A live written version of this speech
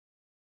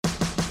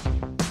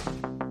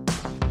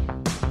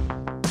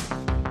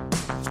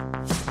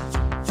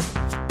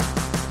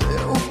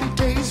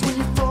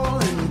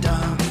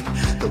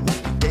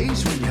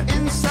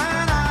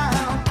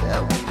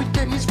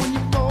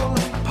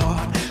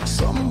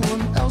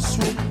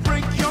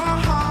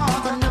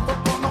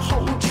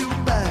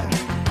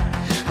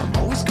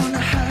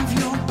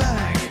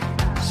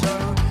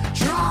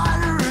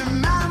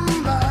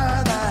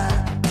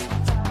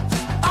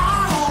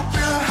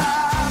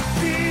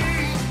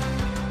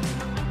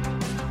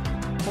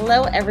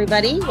Hello,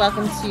 everybody.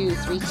 Welcome to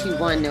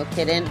 321 No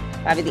Kidding.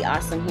 Bobby the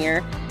Awesome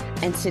here.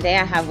 And today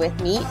I have with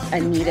me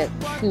Anita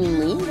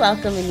Kuhnley.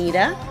 Welcome,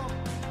 Anita.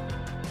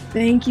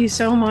 Thank you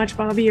so much,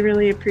 Bobby. I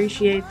really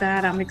appreciate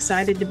that. I'm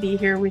excited to be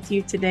here with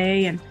you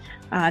today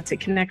and to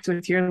connect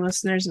with your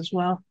listeners as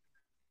well.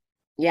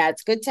 Yeah,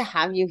 it's good to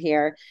have you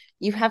here.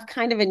 You have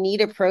kind of a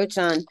neat approach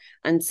on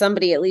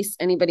somebody, at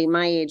least anybody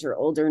my age or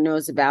older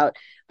knows about.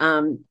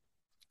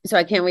 So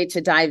I can't wait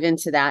to dive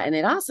into that. And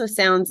it also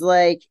sounds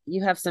like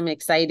you have some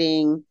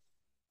exciting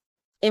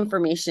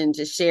information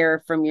to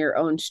share from your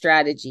own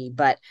strategy.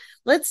 But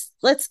let's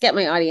get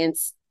my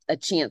audience a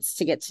chance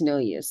to get to know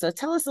you. So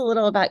tell us a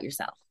little about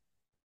yourself.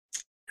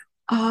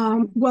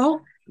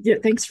 Yeah,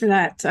 thanks for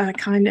that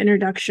kind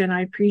introduction.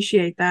 I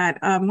appreciate that.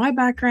 My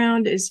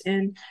background is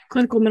in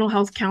clinical mental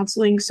health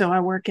counseling. So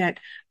I work at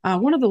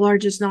one of the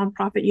largest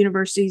nonprofit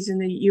universities in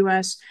the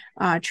US,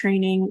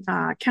 training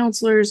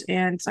counselors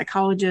and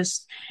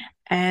psychologists.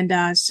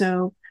 And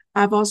so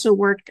I've also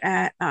worked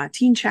at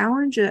Teen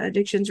Challenge,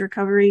 addictions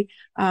recovery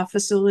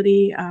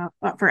facility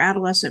for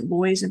adolescent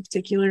boys in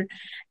particular,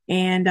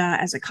 and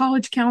as a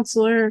college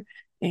counselor.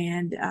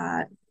 And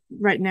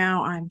right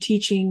now I'm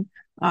teaching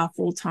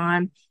full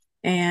time.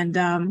 And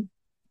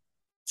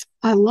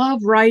I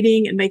love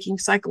writing and making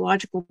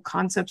psychological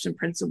concepts and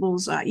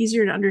principles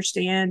easier to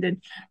understand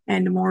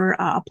and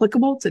more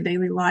applicable to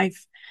daily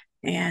life.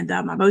 And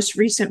my most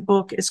recent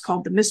book is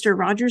called The Mr.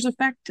 Rogers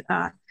Effect,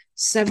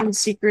 7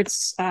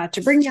 Secrets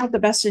to Bring Out the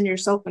Best in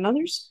Yourself and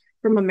Others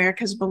from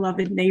America's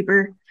Beloved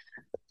Neighbor.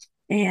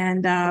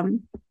 And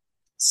I'm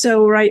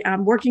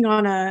working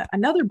on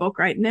another book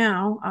right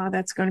now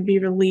that's going to be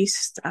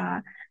released,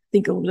 I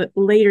think, a little bit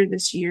later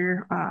this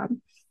year.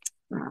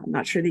 I'm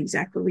not sure the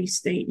exact release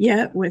date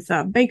yet with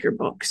Baker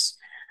Books.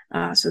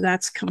 So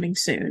that's coming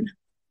soon.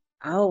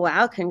 Oh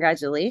wow,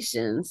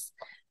 congratulations.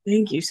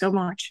 Thank you so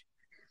much.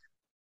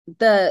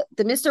 The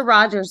Mr.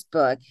 Rogers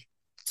book.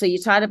 So you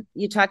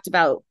talked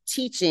about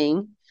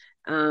teaching,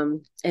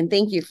 and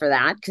thank you for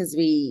that because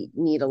we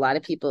need a lot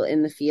of people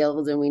in the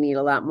field and we need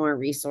a lot more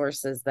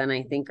resources than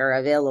I think are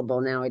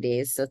available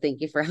nowadays. So thank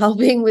you for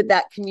helping with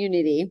that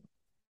community.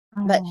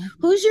 But Oh.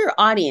 who's your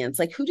audience?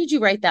 Like, who did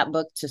you write that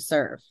book to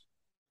serve?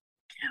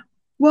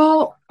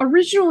 Well,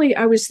 originally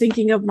I was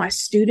thinking of my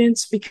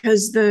students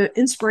because the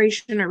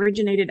inspiration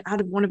originated out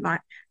of one of my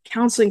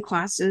counseling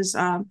classes.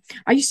 I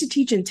used to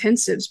teach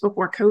intensives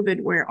before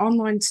COVID, where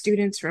online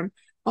students from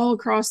all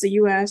across the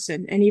US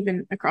and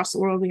even across the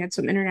world, we had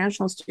some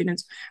international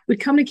students, would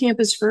come to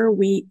campus for a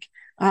week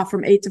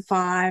from 8 to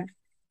 5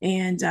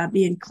 and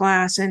be in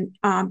class. And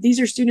these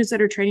are students that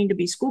are training to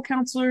be school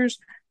counselors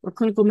or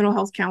clinical mental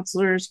health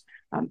counselors.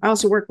 I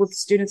also work with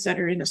students that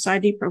are in a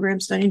PsyD program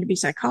studying to be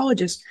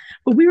psychologists.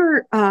 But we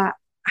were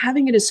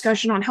having a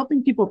discussion on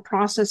helping people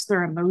process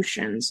their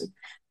emotions,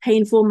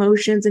 painful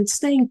emotions, and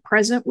staying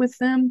present with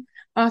them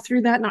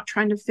through that, not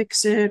trying to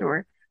fix it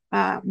or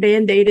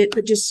band-aid it,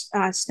 but just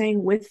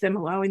staying with them,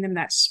 allowing them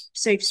that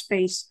safe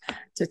space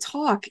to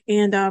talk.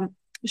 And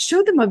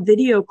showed them a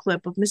video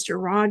clip of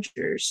Mr.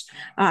 Rogers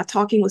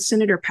talking with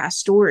Senator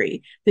Pastore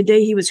the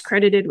day he was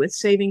credited with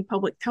saving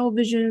public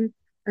television,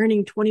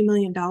 earning $20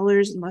 million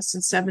in less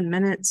than 7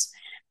 minutes,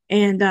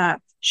 and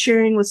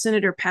sharing with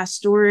Senator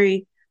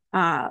Pastore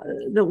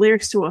the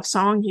lyrics to a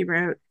song he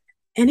wrote.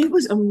 And it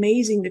was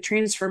amazing, the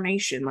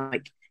transformation.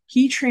 Like,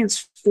 he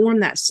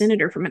transformed that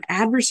senator from an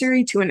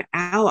adversary to an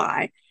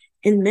ally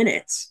in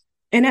minutes.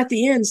 And at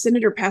the end,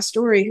 Senator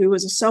Pastore, who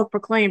was a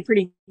self-proclaimed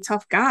pretty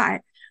tough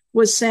guy,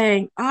 was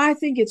saying, I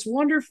think it's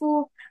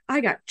wonderful.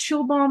 I got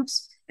chill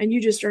bumps, and you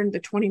just earned the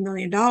 $20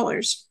 million.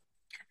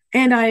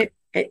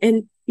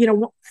 And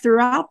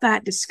throughout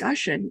that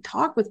discussion,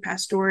 talk with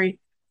Pastore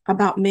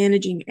about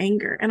managing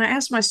anger. And I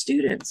asked my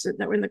students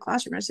that were in the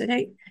classroom, I said,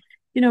 hey,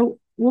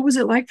 what was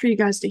it like for you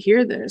guys to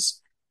hear this?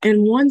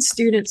 And one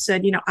student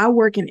said, I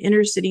work in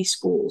inner city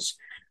schools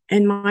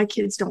and my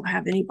kids don't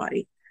have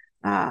anybody.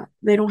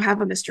 They don't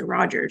have a Mr.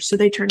 Rogers, so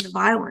they turn to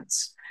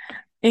violence.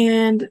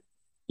 And,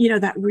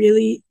 that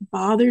really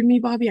bothered me,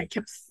 Bobby. I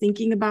kept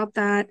thinking about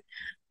that.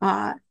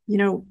 Uh, you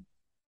know,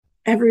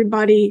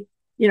 everybody,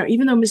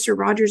 even though Mr.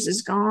 Rogers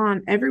is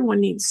gone, everyone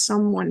needs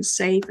someone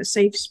safe, a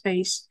safe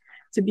space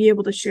to be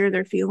able to share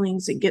their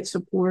feelings and get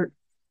support.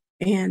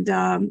 And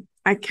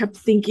I kept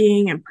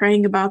thinking and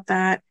praying about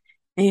that.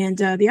 And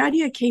the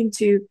idea came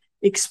to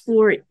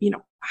explore,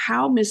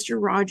 how Mr.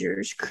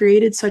 Rogers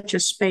created such a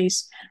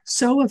space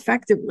so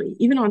effectively,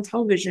 even on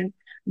television,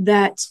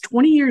 that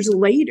 20 years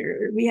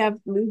later, we have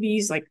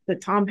movies like the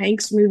Tom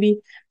Hanks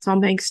movie,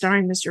 Tom Hanks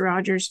starring Mr.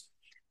 Rogers,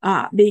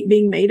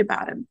 being made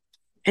about him.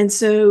 And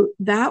so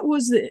that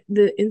was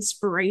the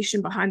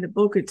inspiration behind the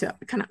book, to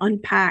kind of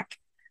unpack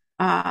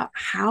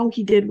how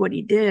he did what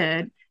he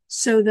did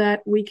so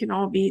that we can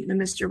all be the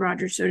Mr.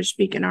 Rogers, so to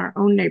speak, in our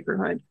own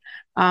neighborhood.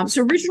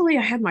 So originally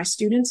I had my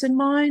students in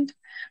mind.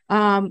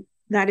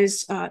 That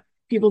is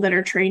people that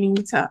are training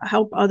to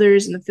help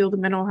others in the field of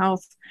mental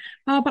health.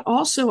 But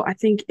also I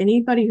think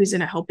anybody who's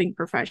in a helping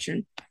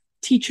profession,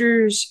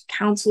 teachers,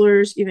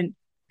 counselors, even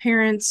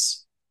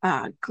parents,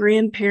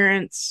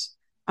 grandparents,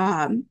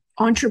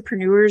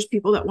 entrepreneurs,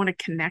 people that want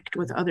to connect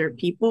with other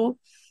people.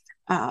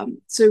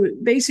 So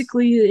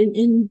basically,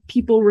 in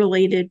people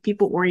related,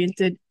 people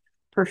oriented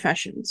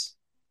professions.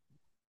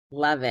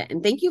 Love it.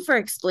 And thank you for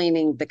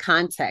explaining the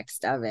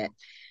context of it.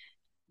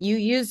 You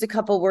used a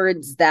couple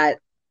words that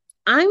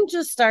I'm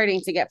just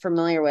starting to get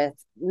familiar with,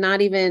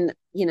 not even,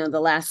 the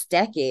last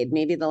decade,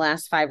 maybe the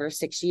last 5 or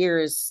 6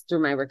 years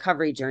through my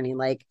recovery journey,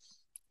 like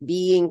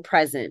being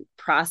present,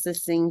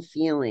 processing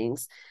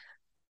feelings.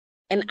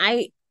 And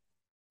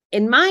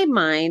in my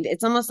mind,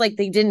 it's almost like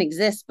they didn't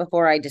exist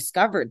before I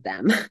discovered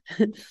them.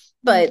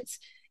 But,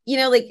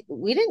 like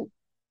we didn't,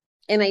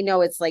 and I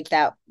know it's like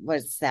that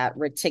was that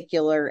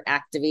reticular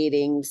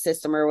activating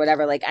system or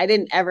whatever. Like I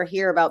didn't ever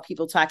hear about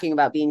people talking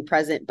about being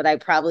present, but I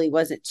probably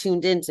wasn't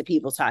tuned into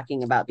people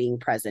talking about being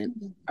present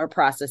or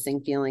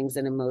processing feelings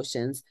and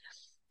emotions.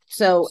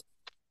 So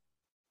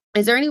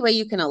is there any way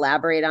you can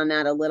elaborate on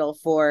that a little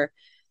for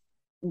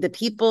the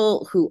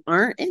people who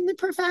aren't in the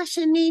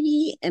profession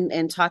maybe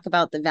and talk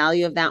about the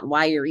value of that,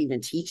 why you're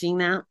even teaching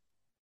that?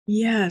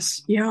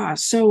 Yes, yeah.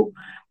 So,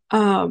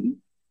 um,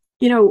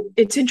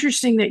 it's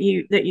interesting that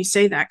you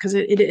say that because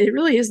it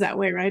really is that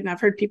way, right? And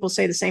I've heard people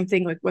say the same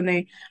thing, like when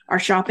they are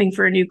shopping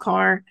for a new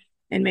car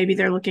and maybe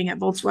they're looking at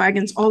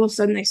Volkswagens, all of a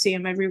sudden they see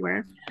them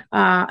everywhere,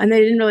 and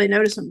they didn't really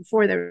notice them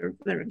before.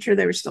 I'm sure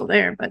they were still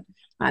there, but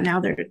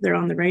now they're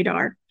on the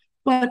radar.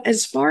 But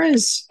as far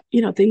as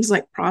things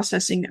like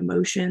processing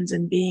emotions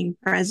and being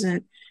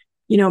present,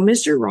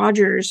 Mr.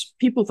 Rogers,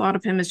 people thought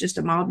of him as just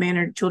a mild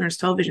mannered children's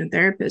television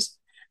therapist,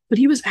 but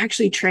he was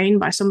actually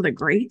trained by some of the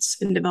greats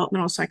in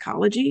developmental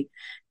psychology.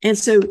 And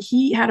so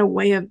he had a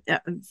way of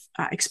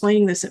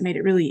explaining this that made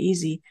it really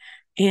easy.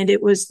 And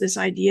it was this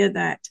idea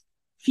that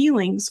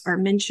feelings are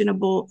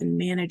mentionable and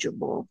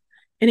manageable.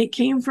 And it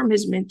came from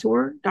his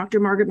mentor,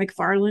 Dr. Margaret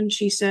McFarland.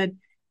 She said,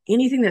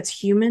 anything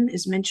that's human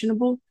is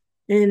mentionable.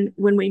 And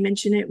when we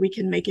mention it, we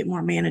can make it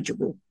more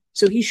manageable.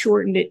 So he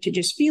shortened it to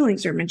just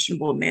feelings are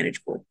mentionable and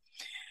manageable.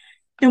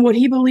 And what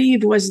he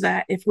believed was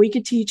that if we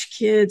could teach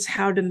kids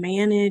how to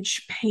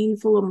manage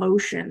painful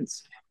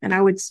emotions, and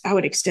I would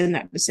extend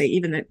that to say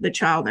even the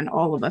child and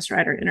all of us,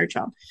 right, our inner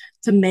child,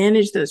 to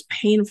manage those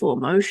painful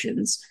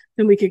emotions,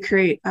 then we could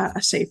create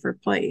a safer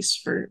place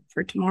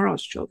for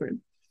tomorrow's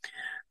children.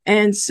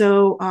 And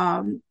so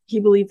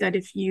he believed that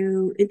if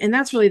you, and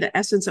that's really the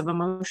essence of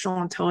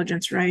emotional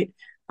intelligence, right?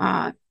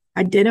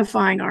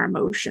 Identifying our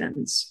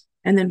emotions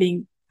and then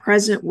being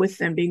present with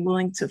them, being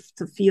willing to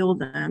feel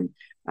them,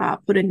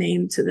 put a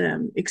name to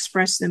them,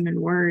 express them in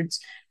words,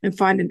 and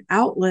find an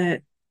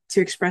outlet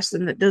to express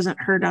them that doesn't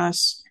hurt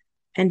us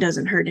and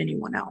doesn't hurt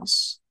anyone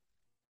else.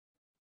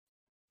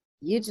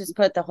 You just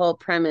put the whole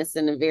premise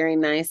in a very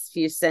nice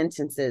few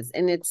sentences.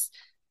 And it's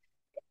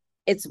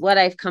what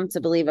I've come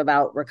to believe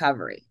about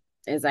recovery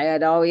is I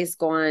had always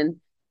gone,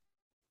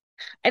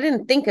 I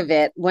didn't think of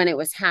it when it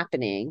was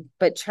happening,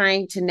 but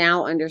trying to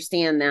now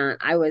understand that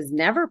I was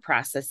never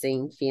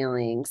processing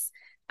feelings.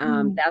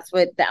 Mm. That's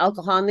what the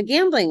alcohol and the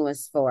gambling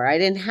was for. I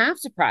didn't have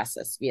to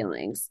process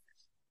feelings.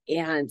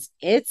 And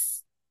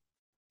it's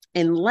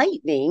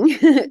enlightening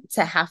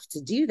to have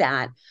to do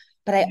that.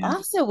 But I Yeah.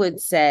 also would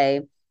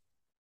say,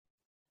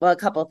 well, a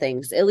couple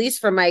things, at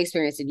least from my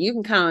experience, and you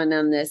can comment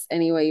on this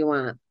any way you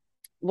want.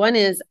 One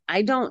is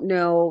I don't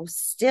know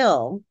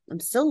still,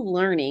 I'm still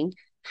learning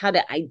how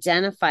to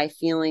identify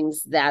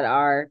feelings that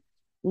are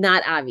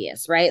not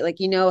obvious, right? Like,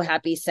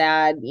 happy,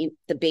 sad,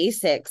 the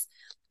basics,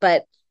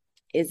 but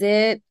is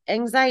it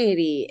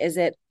anxiety? Is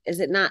it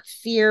not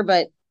fear,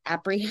 but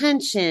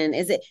apprehension?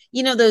 Is it,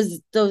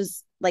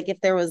 those like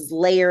if there was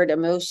layered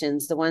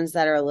emotions, the ones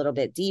that are a little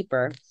bit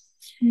deeper.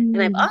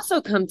 And I've Mm. also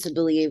come to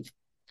believe,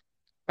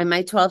 and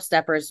my 12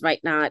 steppers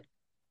might not,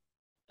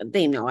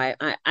 they know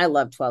I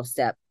love 12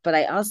 step, but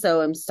I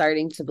also am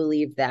starting to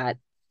believe that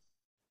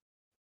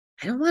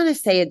I don't want to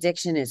say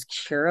addiction is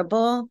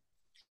curable,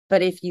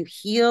 but if you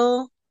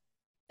heal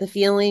the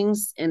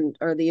feelings and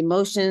or the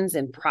emotions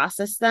and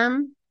process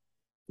them,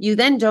 you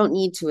then don't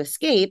need to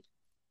escape.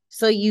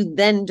 So you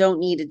then don't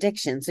need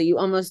addiction. So you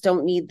almost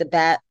don't need the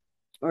bet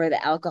or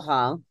the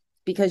alcohol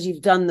because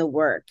you've done the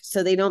work.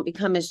 So they don't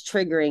become as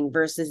triggering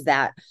versus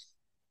that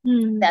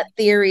Mm.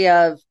 theory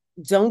of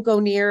don't go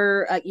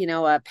near a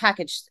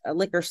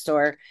liquor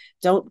store,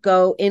 don't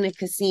go in a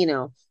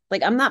casino.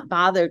 Like I'm not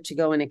bothered to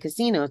go in a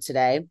casino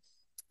today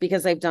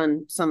because I've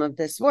done some of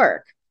this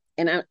work.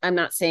 And I'm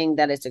not saying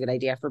that it's a good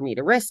idea for me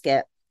to risk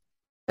it,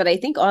 but I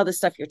think all the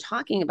stuff you're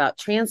talking about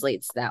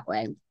translates that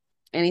way.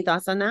 Any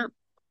thoughts on that?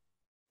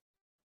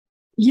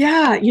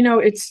 Yeah,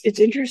 it's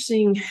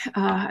interesting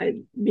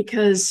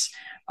because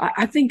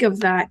I think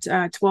of that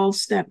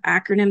 12-step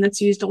acronym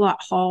that's used a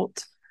lot: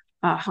 HALT,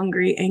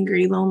 hungry,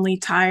 angry, lonely,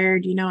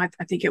 tired.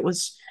 I think it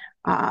was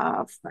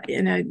uh,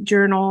 in a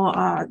journal,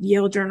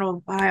 Yale Journal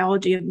of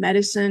Biology of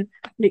Medicine.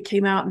 It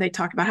came out and they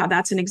talked about how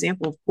that's an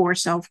example of poor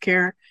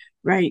self-care,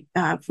 right?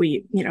 If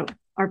we,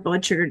 our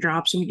blood sugar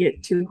drops and we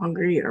get too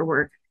hungry, or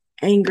we're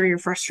angry or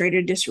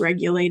frustrated,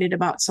 dysregulated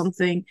about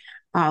something,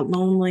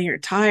 lonely or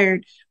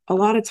tired, a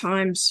lot of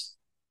times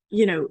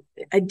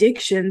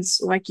addictions,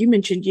 like you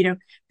mentioned,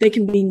 they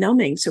can be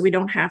numbing, so we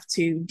don't have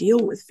to deal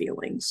with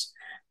feelings,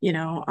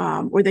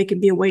 or they can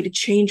be a way to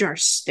change our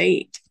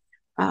state.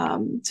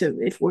 To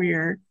if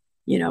we're,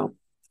 you know,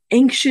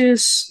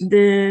 anxious,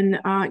 then,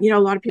 a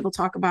lot of people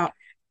talk about,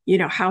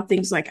 how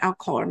things like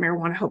alcohol or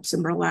marijuana helps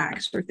them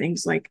relax, or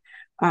things like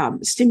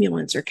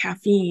stimulants or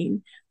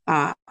caffeine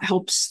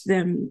helps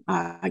them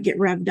get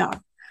revved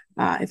up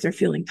if they're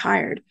feeling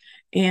tired.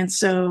 And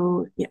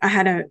so I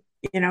had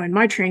in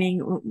my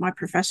training, my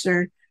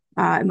professor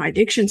in my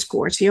addictions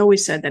course, he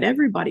always said that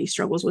everybody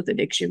struggles with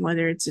addiction,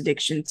 whether it's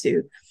addiction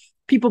to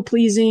people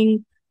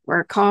pleasing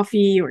or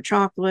coffee or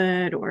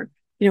chocolate, or,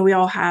 we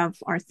all have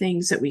our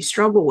things that we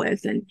struggle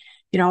with. And,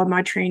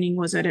 my training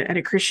was at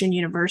a Christian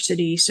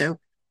university. So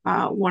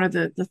one of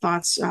the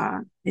thoughts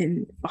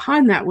in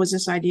behind that was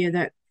this idea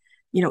that,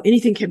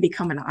 anything can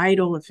become an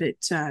idol if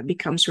it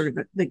becomes sort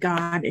of the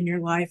God in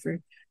your life,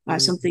 or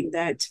something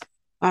that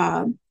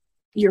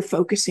you're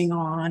focusing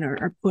on,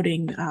 or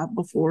putting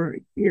before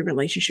your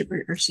relationship,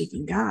 or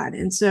seeking God.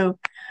 And so,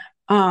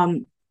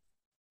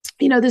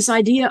 this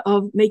idea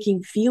of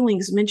making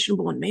feelings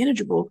mentionable and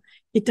manageable,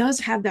 it does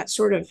have that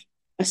sort of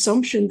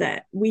assumption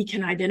that we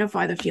can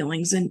identify the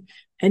feelings and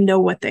know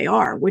what they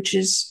are, which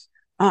is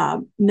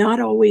not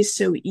always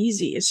so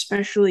easy,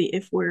 especially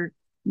if we're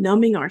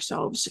numbing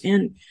ourselves.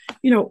 And,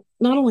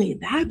 not only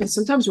that, but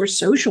sometimes we're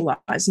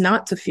socialized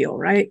not to feel,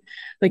 right?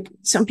 Like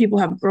some people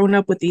have grown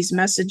up with these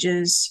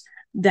messages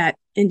that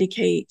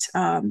indicate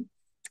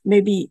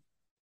maybe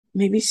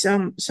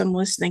some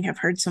listening have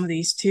heard some of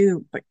these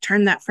too, but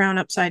turn that frown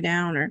upside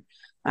down, or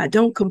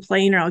don't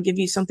complain, or I'll give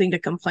you something to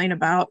complain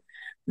about.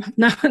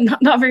 Not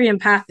very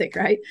empathic,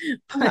 right?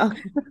 But No.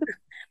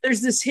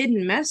 there's this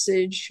hidden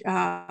message,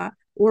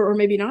 or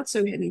maybe not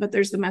so hidden, but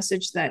there's the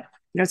message that,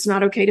 it's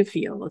not okay to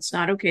feel. It's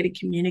not okay to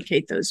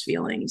communicate those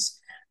feelings.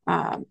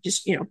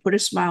 Just, put a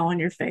smile on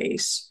your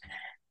face.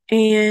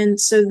 And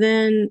so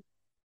then,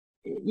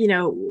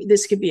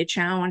 this could be a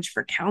challenge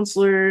for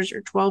counselors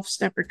or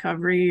 12-step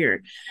recovery,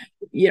 or,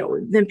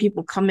 then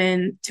people come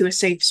in to a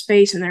safe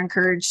space and they're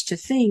encouraged to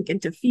think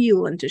and to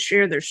feel and to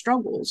share their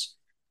struggles,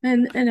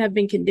 and have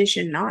been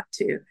conditioned not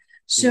to.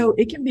 So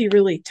it can be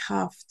really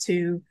tough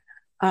to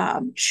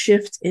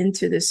shift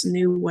into this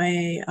new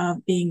way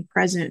of being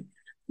present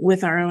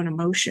with our own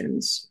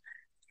emotions.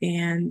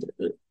 And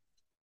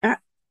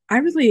I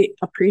really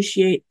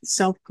appreciate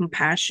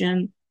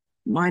self-compassion,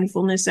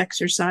 mindfulness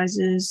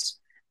exercises,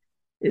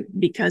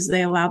 because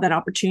they allow that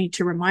opportunity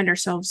to remind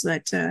ourselves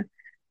that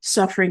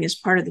suffering is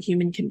part of the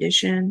human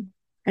condition,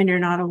 and you're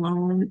not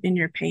alone in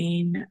your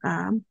pain,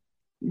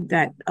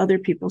 that other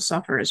people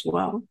suffer as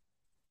well.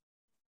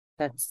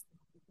 That's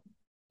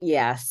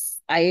Yes,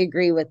 I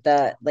agree with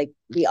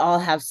we all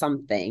have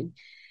something,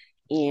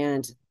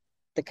 and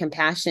the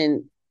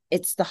compassion,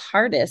 it's the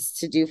hardest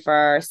to do for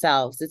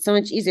ourselves. It's so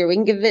much easier. We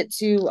can give it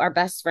to our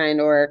best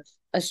friend or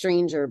a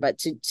stranger, but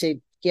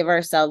to give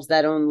ourselves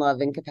that own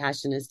love and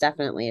compassion is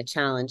definitely a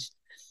challenge.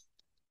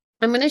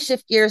 I'm going to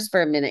shift gears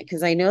for a minute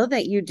because I know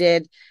that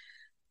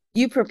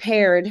you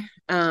prepared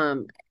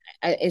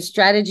is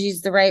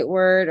strategies the right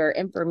word, or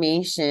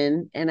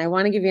information, and I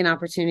want to give you an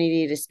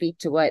opportunity to speak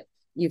to what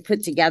you've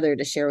put together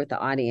to share with the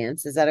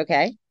audience. Is that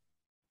okay?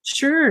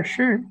 Sure,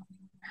 sure.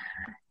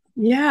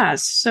 Yeah,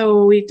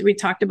 so we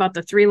talked about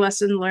the 3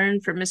 lessons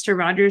learned from Mr.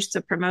 Rogers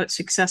to promote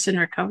success in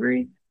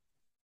recovery.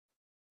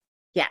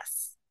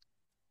 Yes.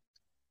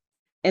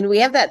 And we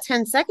have that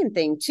 10-second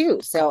thing too.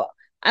 So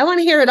I want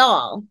to hear it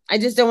all. I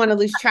just don't want to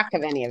lose track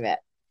of any of it.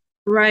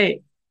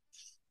 Right.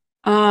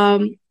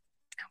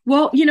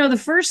 Well,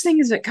 the first thing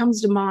is that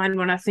comes to mind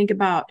when I think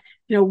about,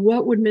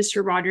 what would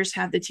Mr. Rogers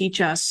have to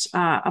teach us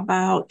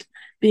about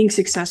being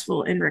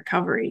successful in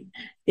recovery,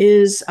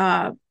 is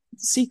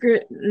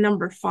secret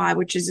number 5,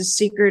 which is a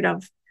secret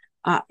of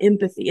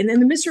empathy. And then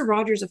the Mr.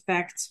 Rogers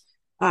effect,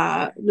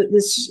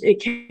 it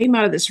came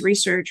out of this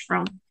research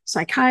from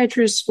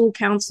psychiatrists, school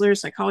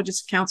counselors,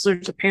 psychologists,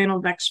 counselors, a panel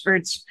of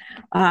experts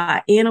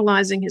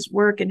analyzing his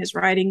work and his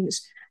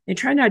writings and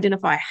trying to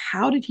identify,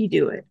 how did he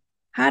do it?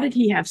 How did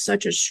he have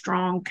such a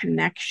strong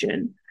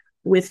connection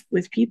with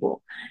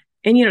people?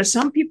 And,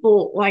 some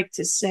people like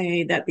to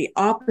say that the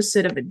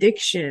opposite of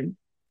addiction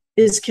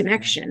is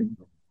connection.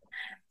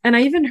 And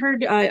I even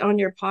heard on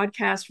your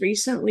podcast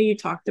recently, you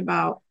talked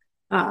about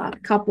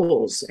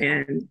couples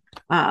and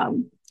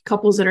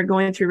couples that are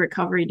going through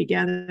recovery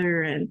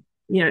together, and,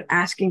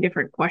 asking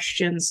different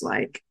questions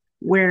like,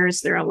 where is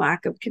there a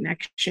lack of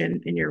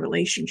connection in your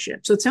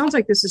relationship? So it sounds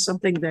like this is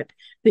something that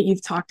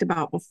you've talked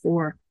about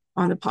before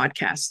on the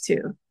podcast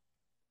too.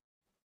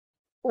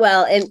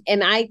 Well,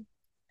 and I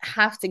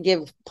have to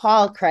give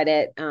Paul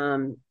credit,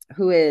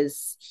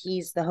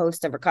 he's the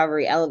host of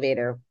Recovery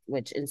Elevator,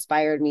 which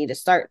inspired me to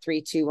start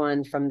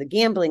 321 from the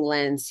gambling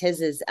lens.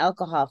 His is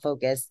alcohol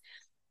focused.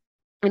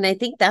 And I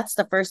think that's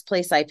the first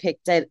place I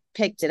picked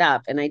it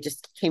up. And I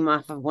just came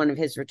off of one of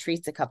his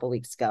retreats a couple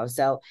weeks ago.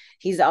 So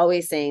he's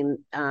always saying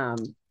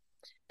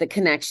the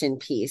connection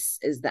piece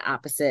is the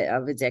opposite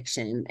of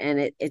addiction. And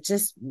it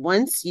just,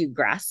 once you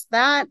grasp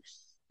that,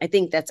 I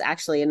think that's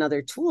actually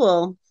another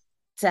tool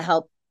to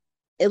help,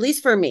 at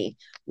least for me,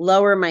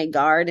 lower my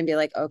guard and be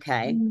like,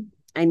 okay,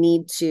 I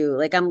need to,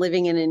 like, I'm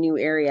living in a new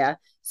area.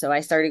 So I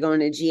started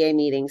going to GA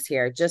meetings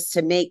here just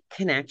to make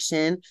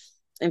connection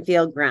and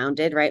feel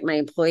grounded, right? My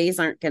employees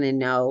aren't going to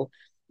know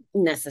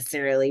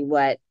necessarily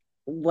what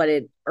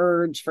it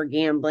urge for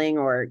gambling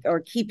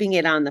or keeping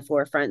it on the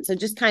forefront. So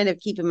just kind of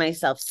keeping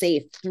myself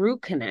safe through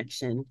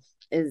connection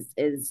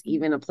is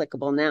even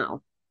applicable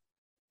now.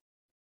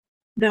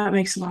 That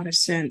makes a lot of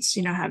sense.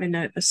 Having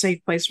a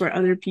safe place where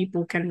other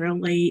people can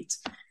relate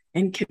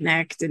and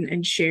connect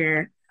and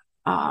share.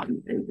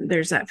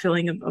 There's that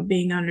feeling of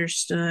being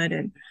understood.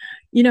 And,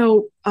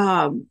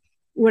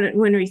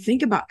 when we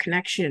think about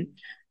connection,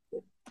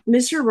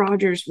 Mr.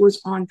 Rogers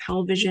was on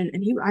television,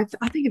 and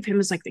I think of him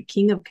as like the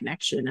king of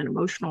connection and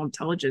emotional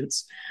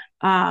intelligence,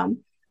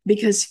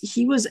 because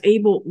he was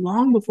able,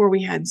 long before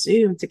we had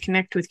Zoom, to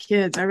connect with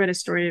kids. I read a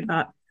story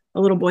about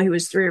a little boy who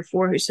was 3 or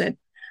 4 who said,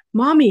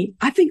 "Mommy,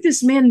 I think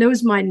this man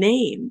knows my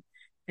name."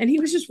 And he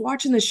was just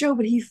watching the show,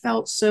 but he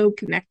felt so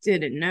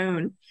connected and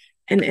known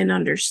and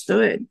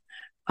understood.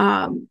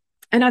 And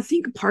I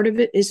think part of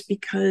it is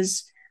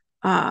because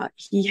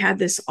he had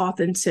this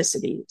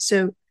authenticity.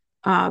 So,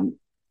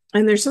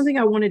 and there's something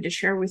I wanted to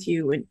share with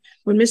you.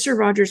 When Mr.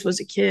 Rogers was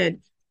a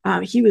kid,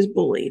 he was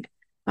bullied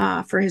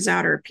for his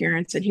outer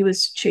appearance, and he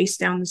was chased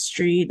down the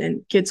street,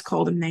 and kids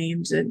called him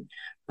names. And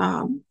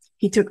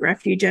he took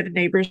refuge at a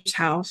neighbor's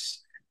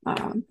house.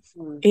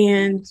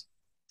 And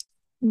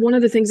one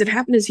of the things that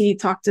happened is he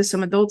talked to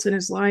some adults in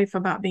his life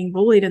about being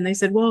bullied, and they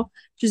said, well,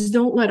 just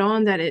don't let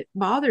on that it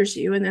bothers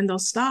you, and then they'll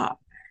stop.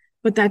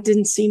 But that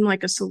didn't seem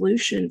like a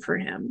solution for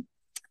him.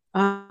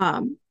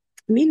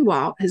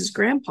 Meanwhile, his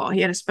grandpa,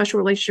 he had a special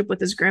relationship with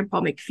his grandpa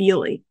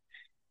McFeely,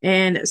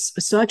 and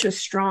such a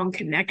strong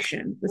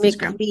connection with his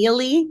grandpa.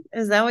 McFeely,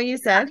 is that what you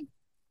said?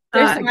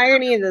 There's some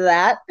irony into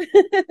that.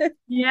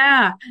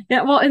 Yeah.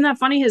 Well, isn't that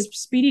funny? His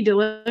speedy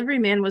delivery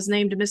man was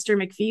named Mr.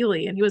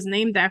 McFeely, and he was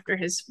named after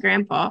his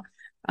grandpa,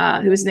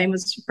 whose name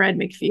was Fred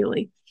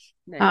McFeely.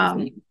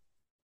 Nice.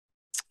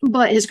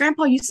 But his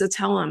grandpa used to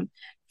tell him,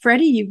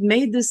 Freddie, you've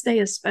made this day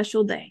a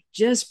special day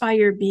just by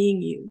your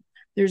being you.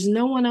 There's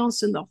no one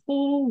else in the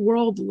whole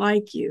world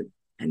like you,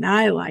 and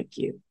I like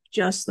you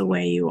just the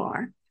way you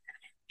are.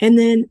 And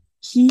then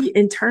he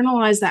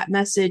internalized that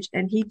message,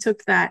 and he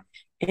took that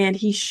and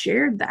he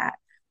shared that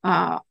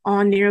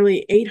on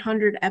nearly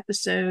 800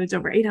 episodes,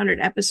 over 800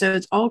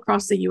 episodes all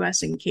across the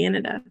US and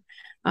Canada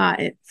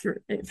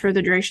for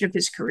the duration of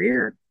his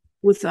career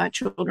with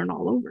children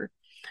all over.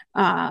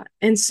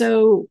 And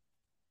so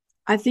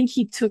I think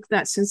he took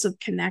that sense of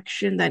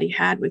connection that he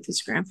had with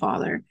his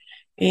grandfather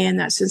and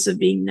that sense of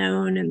being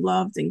known and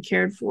loved and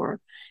cared for.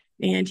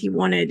 And he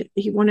wanted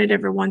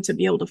everyone to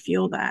be able to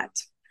feel that.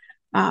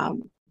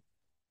 And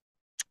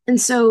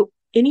so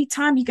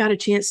anytime he got a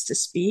chance to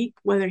speak,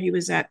 whether he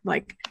was at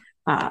like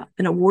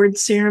an award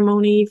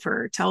ceremony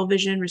for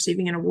television,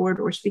 receiving an award,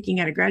 or speaking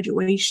at a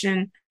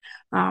graduation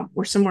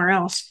or somewhere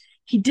else,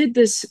 he did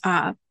this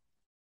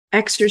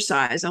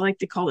exercise I like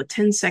to call the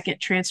 10-second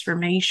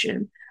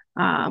transformation.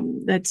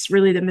 That's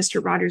really the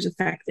Mr. Rogers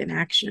effect in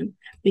action,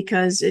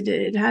 because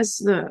it has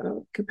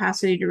the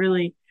capacity to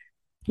really,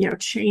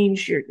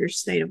 change your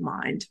state of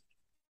mind.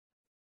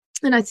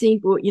 And I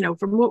think,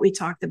 from what we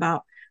talked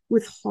about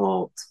with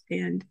HALT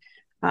and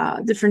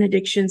different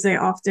addictions, they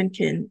often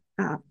can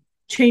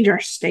change our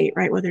state,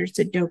 right? Whether it's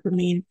a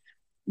dopamine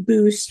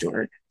boost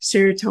or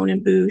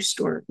serotonin boost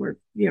or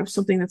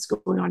something that's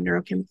going on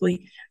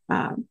neurochemically.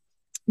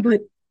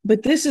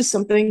 But this is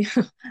something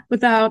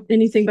without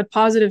anything but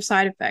positive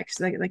side effects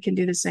that can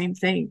do the same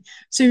thing.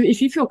 So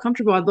if you feel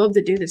comfortable, I'd love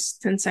to do this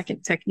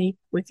 10-second technique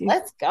with you.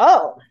 Let's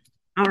go.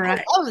 All right.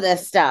 I love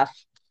this stuff.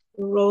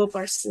 We'll roll up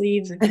our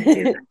sleeves and do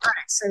that. All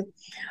right.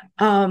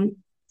 So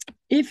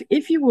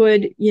if you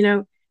would,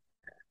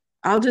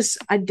 I'll just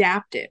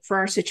adapt it for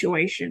our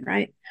situation,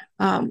 right?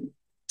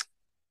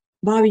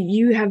 Bobby,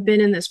 you have been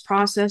in this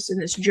process, in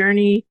this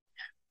journey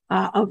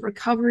of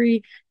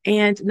recovery.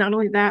 And not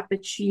only that,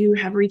 but you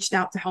have reached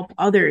out to help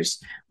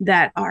others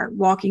that are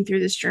walking through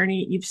this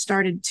journey. You've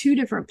started 2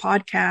 different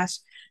podcasts.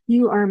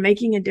 You are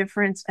making a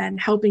difference and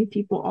helping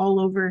people all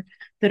over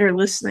that are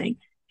listening.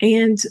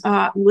 And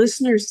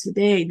listeners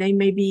today, they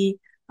may be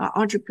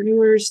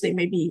entrepreneurs, they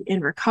may be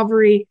in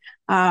recovery.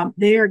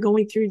 They are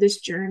going through this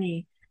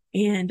journey,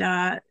 and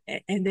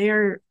they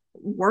are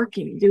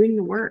doing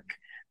the work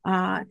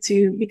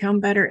to become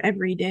better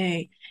every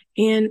day.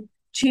 And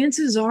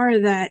chances are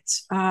that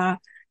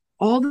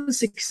all the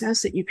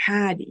success that you've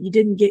had, you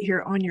didn't get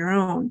here on your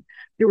own.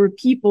 There were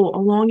people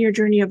along your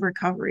journey of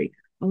recovery,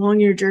 along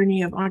your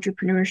journey of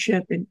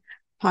entrepreneurship and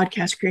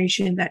podcast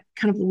creation that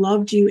kind of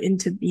loved you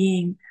into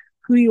being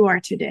who you are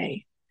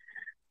today.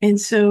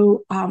 And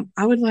so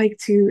I would like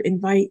to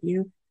invite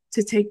you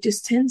to take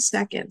just 10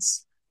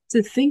 seconds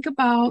to think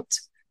about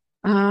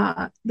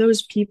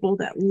those people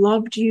that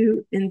loved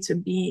you into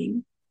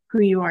being who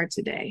you are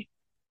today.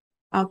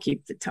 I'll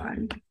keep the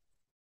time.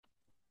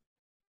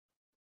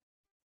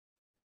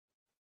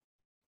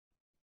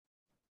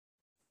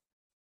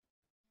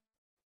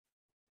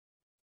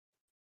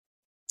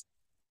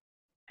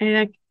 And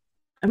I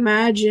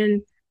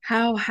imagine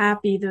how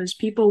happy those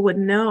people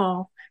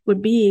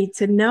would be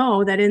to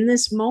know that in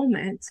this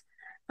moment,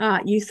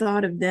 you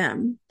thought of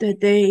them,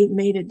 that they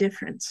made a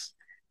difference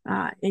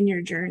in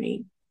your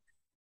journey.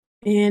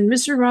 And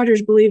Mr.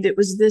 Rogers believed it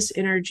was this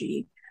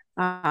energy,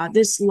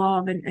 this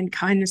love and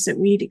kindness that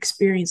we'd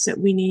experienced that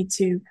we need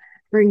to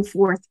bring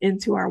forth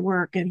into our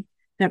work, and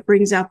that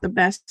brings out the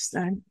best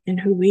in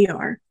who we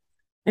are.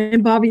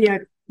 And Bobby,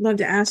 I'd love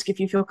to ask if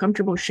you feel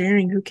comfortable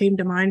sharing who came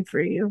to mind for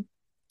you.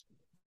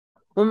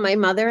 Well, my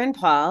mother and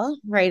Paul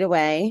right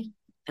away.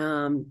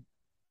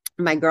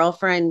 My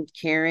girlfriend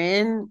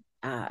Karen,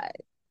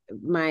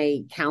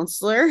 my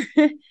counselor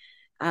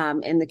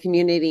in the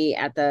community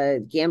at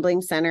the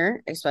gambling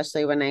center,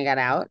 especially when I got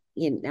out,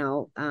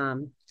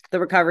 the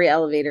recovery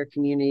elevator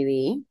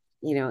community,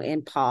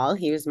 and Paul,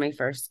 he was my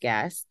first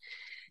guest.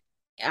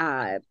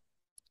 Uh,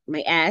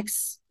 my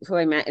ex, who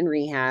I met in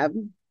rehab,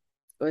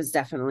 was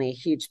definitely a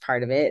huge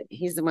part of it.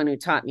 He's the one who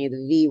taught me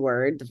the V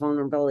word, the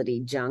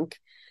vulnerability junk.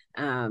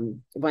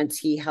 Once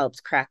he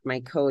helped crack my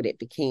code, it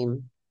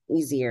became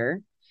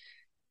easier.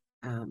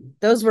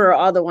 Those were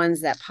all the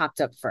ones that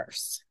popped up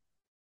first.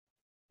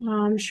 Well,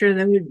 I'm sure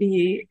they would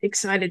be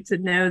excited to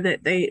know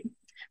that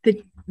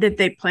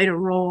they played a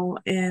role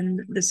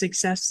in the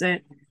success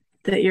that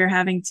you're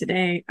having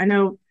today. I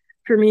know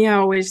for me, I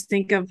always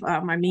think of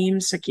my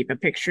memes. I keep a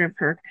picture of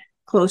her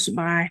close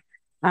by.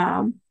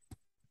 Um,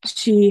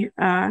 she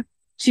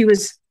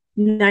was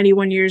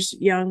 91 years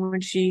young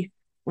when she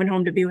went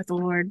home to be with the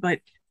Lord, but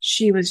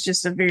she was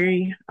just a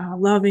very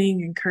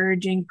loving,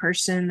 encouraging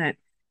person, that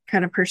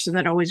kind of person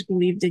that always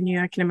believed in you.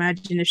 I can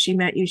imagine if she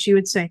met you, she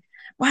would say,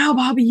 "Wow,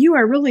 Bobby, you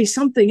are really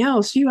something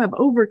else. You have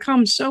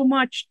overcome so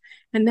much,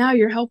 and now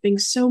you're helping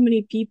so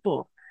many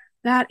people.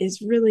 That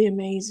is really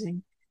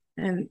amazing."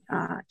 And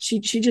she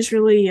just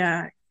really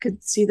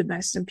could see the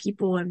best in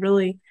people and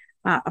really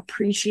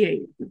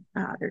appreciate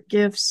their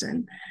gifts,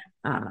 and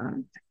uh,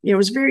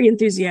 was very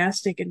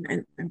enthusiastic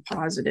and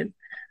positive.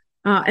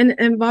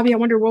 And Bobby, I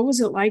wonder, what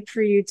was it like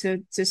for you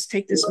to just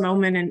take this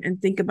moment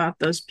and think about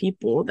those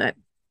people that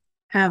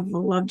have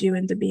loved you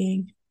into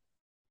being?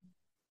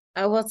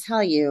 I will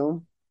tell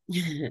you,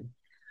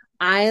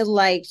 I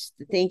liked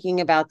thinking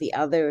about the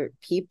other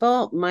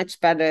people much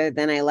better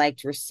than I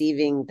liked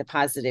receiving the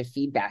positive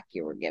feedback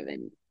you were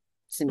giving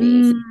to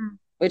me. Mm,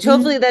 Which mm,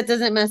 hopefully that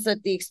doesn't mess up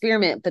the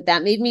experiment, but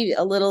that made me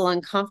a little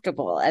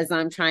uncomfortable as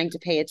I'm trying to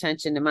pay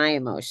attention to my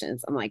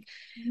emotions. I'm like,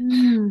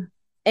 mm.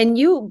 and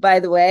you, by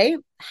the way,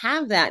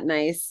 have that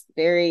nice,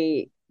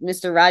 very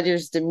Mr.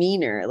 Rogers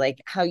demeanor, like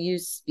how you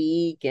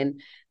speak, and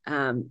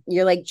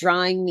you're like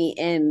drawing me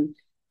in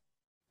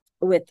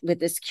with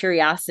this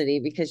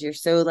curiosity because you're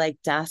so like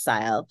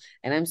docile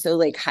and I'm so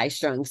like high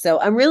strung. So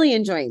I'm really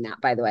enjoying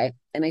that, by the way.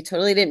 And I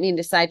totally didn't mean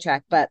to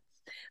sidetrack, but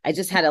I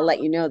just had to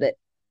let you know that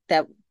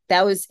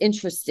that was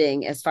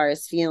interesting as far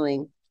as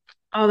feeling.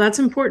 Oh, that's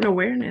important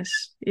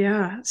awareness.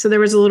 Yeah. So there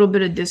was a little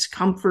bit of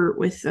discomfort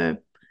with the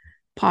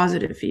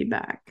positive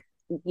feedback.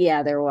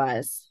 Yeah, there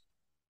was.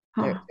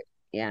 There, Huh.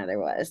 yeah, there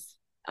was.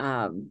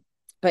 Um,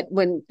 but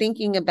when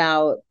thinking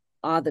about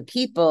all the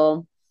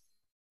people,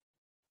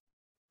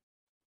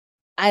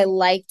 I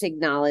liked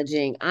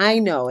acknowledging, I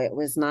know it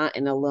was not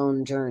an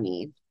alone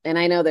journey. And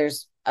I know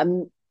there's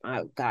oh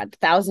God,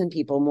 1,000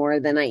 people more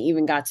than I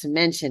even got to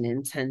mention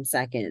in 10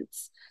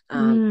 seconds.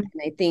 Mm,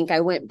 And I think I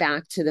went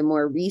back to the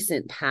more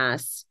recent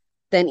past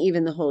than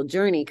even the whole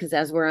journey. Because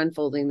as we're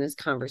unfolding this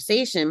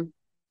conversation,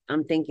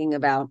 I'm thinking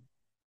about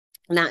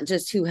not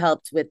just who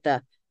helped with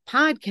the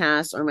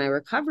podcast or my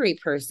recovery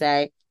per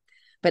se,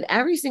 but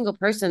every single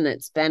person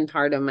that's been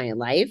part of my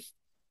life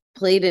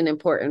played an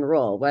important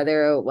role,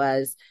 whether it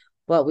was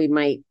what we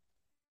might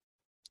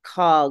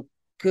call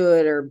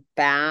good or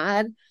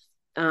bad,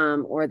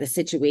 or the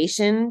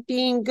situation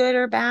being good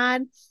or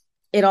bad.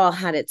 It all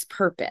had its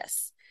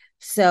purpose.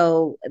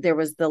 So there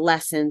was the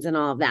lessons and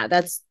all of that.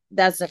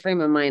 That's the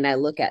frame of mind I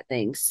look at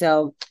things.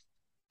 So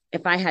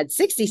if I had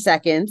 60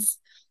 seconds,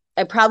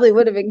 I probably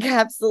would have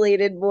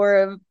encapsulated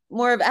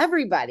more of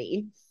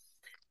everybody.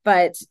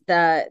 But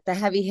the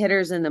heavy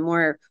hitters and the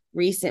more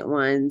recent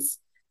ones,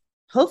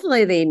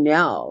 hopefully they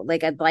know.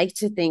 Like I'd like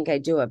to think I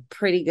do a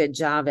pretty good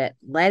job at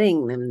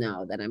letting them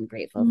know that I'm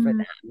grateful for mm.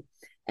 them.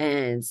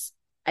 And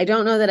I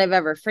don't know that I've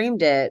ever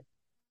framed it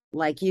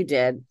like you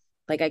did.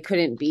 Like I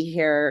couldn't be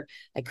here,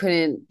 I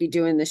couldn't be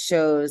doing the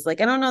shows.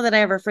 Like I don't know that I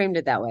ever framed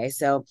it that way.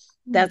 So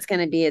that's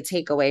going to be a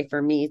takeaway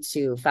for me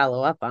to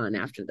follow up on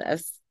after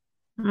this.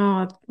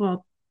 Oh,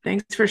 well,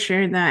 thanks for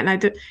sharing that.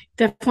 And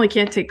definitely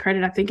can't take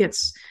credit. I think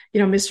it's,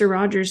 Mr.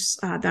 Rogers,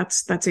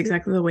 that's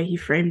exactly the way he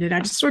framed it.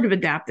 I just sort of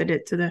adapted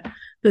it to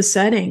the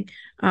setting.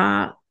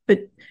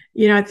 But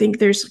I think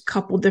there's a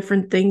couple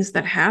different things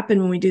that happen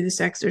when we do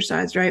this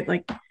exercise, right?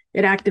 Like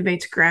it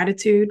activates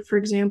gratitude, for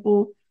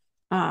example,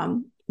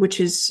 which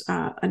is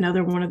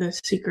another one of the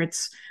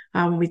secrets.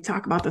 When we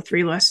talk about the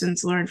 3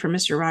 lessons learned from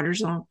Mr.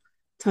 Rogers, I'll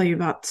tell you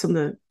about some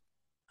of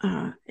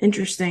the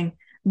interesting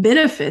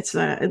benefits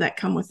that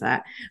come with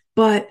that.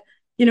 But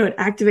it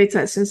activates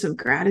that sense of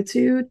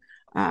gratitude.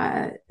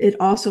 it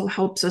also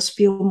helps us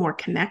feel more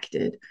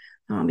connected,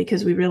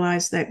 because we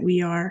realize that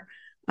we are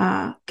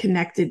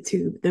connected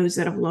to those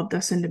that have loved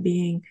us into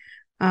being,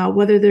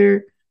 whether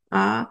they're,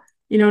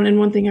 and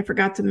one thing I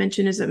forgot to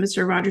mention is that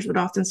Mr. Rogers would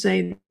often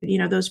say,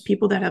 those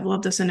people that have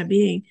loved us into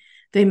being,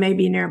 they may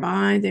be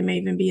nearby, they may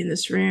even be in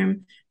this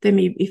room, they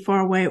may be far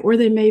away, or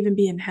they may even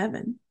be in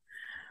heaven.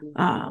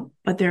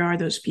 But there are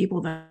those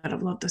people that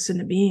have loved us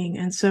into being.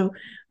 And so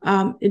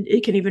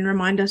it can even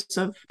remind us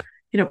of,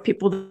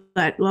 people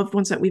that loved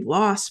ones that we've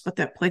lost, but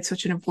that played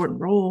such an important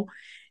role.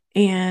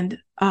 And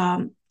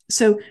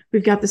so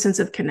we've got the sense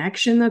of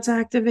connection that's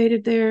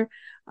activated there,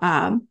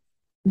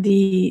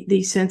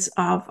 the sense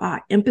of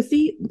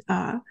empathy,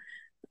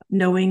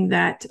 knowing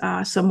that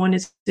someone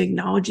is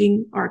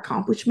acknowledging our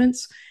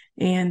accomplishments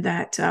and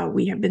that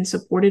we have been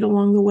supported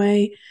along the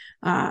way,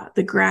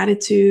 the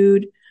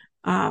gratitude,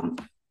 and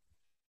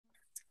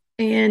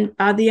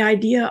the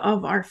idea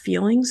of our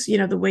feelings,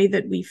 the way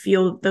that we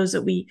feel, those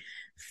that we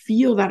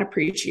feel that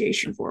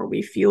appreciation for,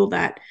 we feel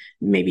that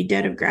maybe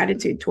debt of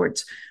gratitude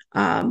towards,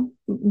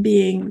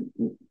 being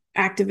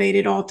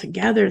activated all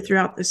together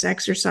throughout this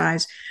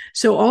exercise.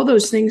 So all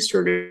those things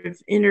sort of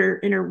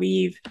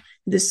interweave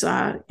this,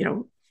 sort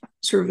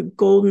of a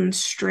golden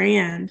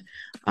strand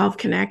of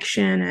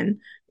connection and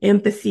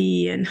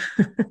empathy and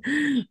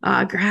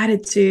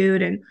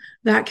gratitude, and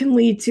that can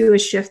lead to a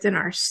shift in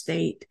our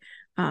state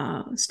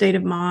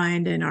of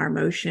mind and our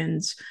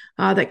emotions,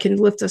 that can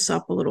lift us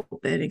up a little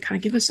bit and kind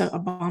of give us a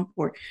bump,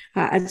 or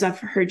as I've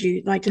heard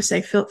you like to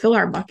say, fill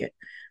our bucket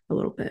a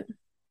little bit.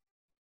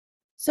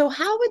 So,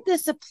 how would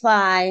this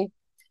apply?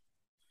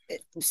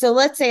 So,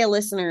 let's say a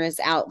listener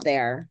is out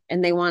there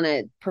and they want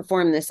to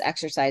perform this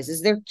exercise.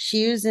 Is there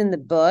cues in the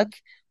book,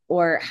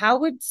 or how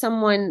would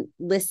someone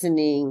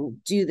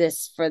listening do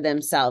this for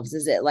themselves?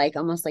 Is it like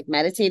almost like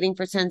meditating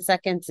for 10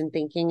 seconds and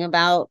thinking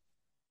about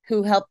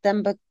who helped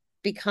them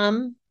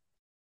become?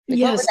 Like,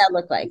 what would Yes, that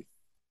look like?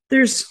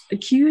 there's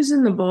cues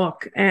in the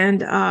book,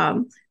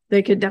 and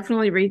they could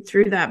definitely read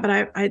through that.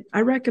 But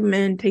I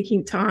recommend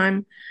taking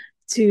time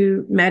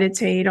to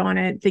meditate on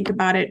it, think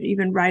about it,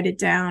 even write it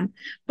down.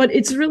 But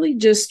it's really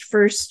just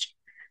first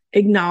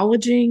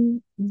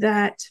acknowledging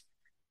that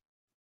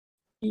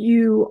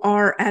you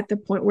are at the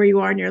point where you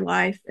are in your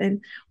life.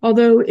 And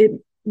although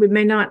we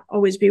may not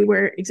always be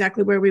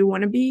exactly where we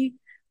want to be,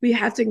 we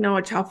have to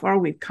acknowledge how far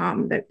we've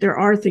come, that there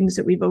are things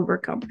that we've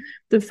overcome.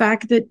 The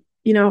fact that,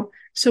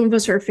 some of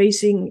us are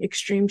facing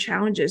extreme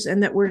challenges,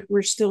 and that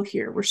we're still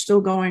here, we're still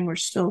going, we're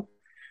still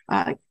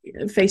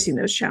facing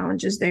those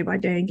challenges day by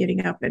day and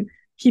getting up and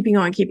keeping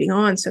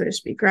on, so to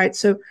speak, right?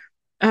 So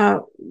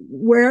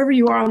wherever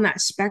you are on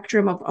that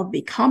spectrum of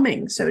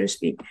becoming, so to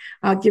speak,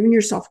 giving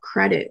yourself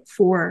credit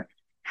for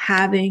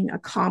having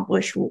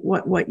accomplished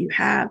what you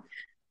have,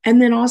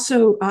 and then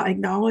also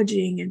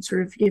acknowledging and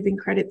sort of giving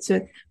credit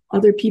to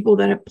other people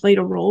that have played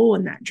a role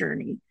in that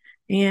journey,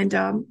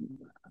 and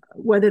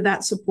whether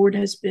that support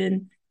has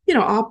been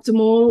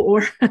optimal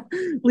or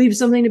leaves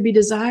something to be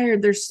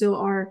desired, there still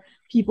are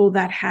people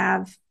that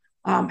have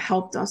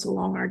helped us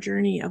along our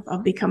journey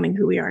of becoming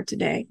who we are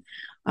today,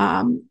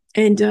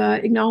 and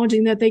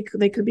acknowledging that they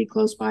could be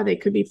close by, they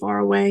could be far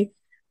away,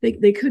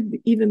 they could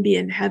even be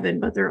in heaven,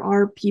 but there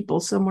are people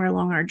somewhere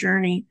along our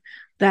journey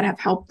that have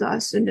helped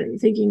us,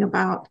 and thinking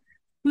about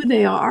who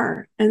they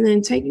are, and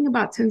then taking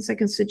about 10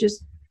 seconds to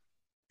just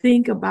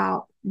think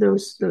about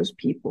those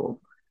people,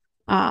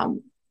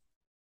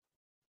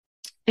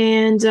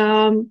 and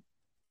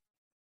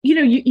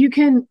you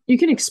can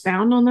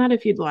expound on that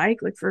if you'd like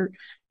for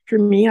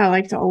me, I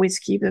like to always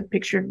keep a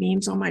picture of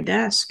memes on my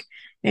desk,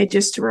 and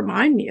just to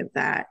remind me of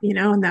that,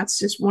 and that's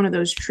just one of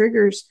those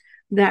triggers,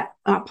 that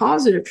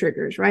positive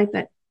triggers, right?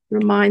 That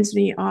reminds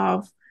me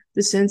of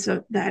the sense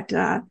of that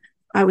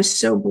I was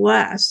so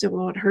blessed.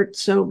 Well, it hurt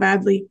so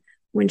badly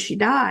when she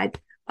died.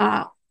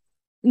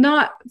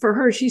 Not for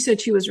her. She said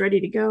she was ready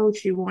to go.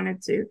 She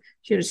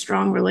had a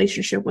strong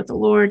relationship with the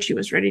Lord. She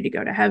was ready to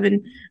go to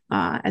heaven,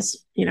 as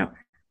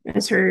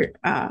her,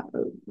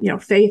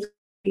 faith,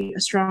 a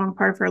strong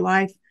part of her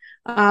life.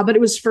 But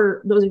it was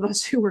for those of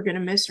us who were going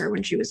to miss her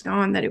when she was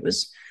gone, that it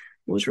was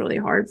really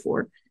hard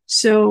for.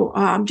 So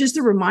just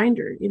a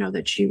reminder,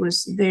 that she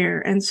was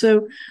there. And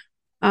so,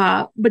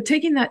 but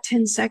taking that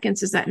 10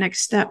 seconds is that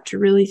next step to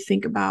really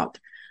think about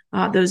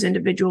those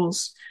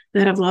individuals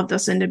that have loved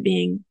us into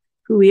being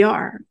who we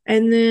are.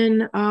 And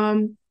then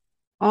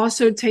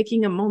also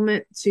taking a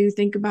moment to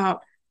think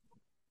about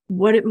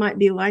what it might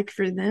be like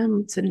for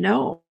them to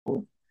know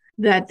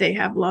that they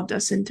have loved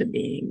us into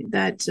being,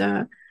 that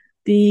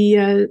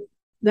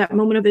that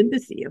moment of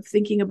empathy, of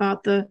thinking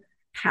about the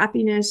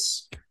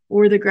happiness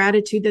or the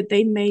gratitude that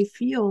they may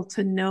feel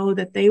to know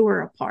that they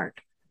were a part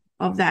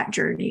of that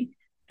journey.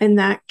 And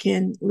that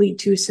can lead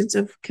to a sense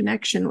of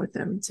connection with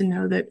them, to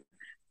know that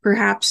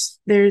perhaps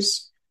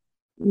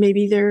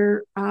maybe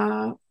they're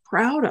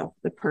proud of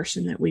the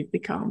person that we've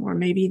become, or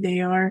maybe they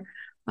are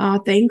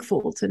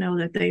thankful to know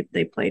that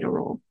they played a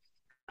role.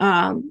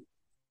 And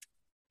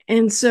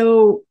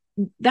so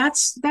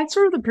that's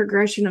sort of the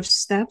progression of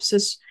steps,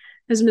 as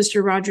as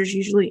Mr. Rogers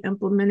usually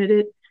implemented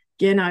it.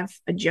 Again, I've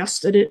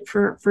adjusted it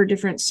for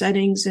different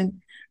settings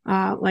and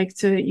like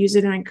to use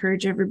it. And I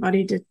encourage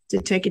everybody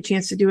to take a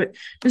chance to do it.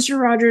 Mr.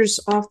 Rogers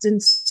often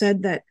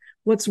said that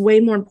what's way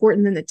more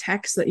important than the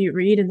text that you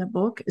read in the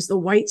book is the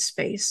white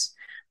space,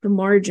 the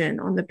margin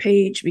on the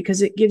page,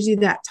 because it gives you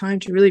that time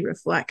to really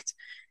reflect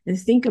and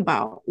think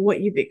about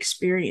what you've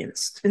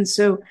experienced. And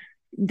so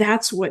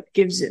that's what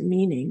gives it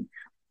meaning.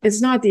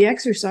 It's not the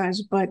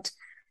exercise, but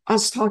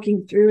us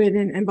talking through it,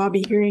 and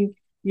Bobby hearing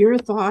your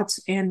thoughts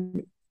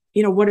and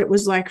what it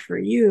was like for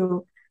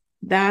you.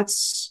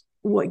 That's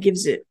what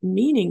gives it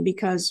meaning,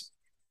 because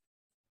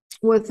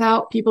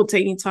without people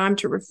taking time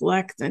to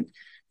reflect and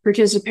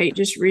participate,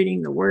 just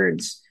reading the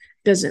words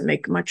doesn't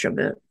make much of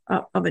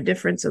a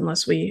difference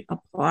unless we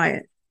apply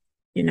it.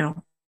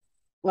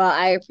 Well,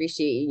 I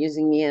appreciate you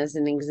using me as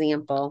an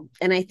example.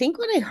 And I think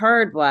what I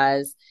heard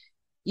was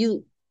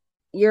you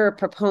you're a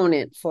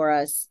proponent for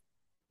us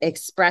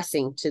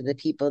expressing to the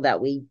people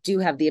that we do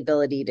have the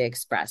ability to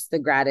express the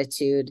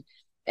gratitude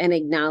and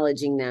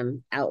acknowledging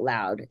them out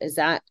loud. Is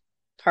that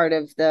part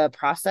of the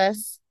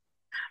process?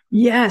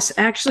 Yes,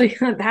 actually,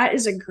 that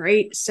is a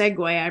great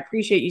segue. I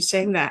appreciate you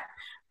saying that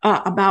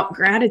about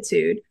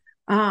gratitude,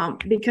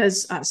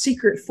 because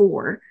secret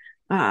four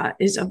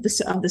is of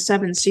the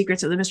seven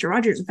secrets of the Mr.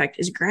 Rogers effect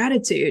is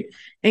gratitude,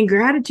 and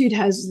gratitude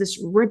has this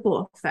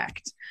ripple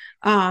effect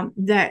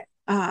that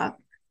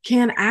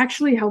can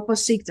actually help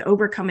us seek to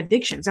overcome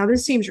addictions. Now,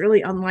 this seems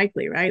really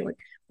unlikely, right? Like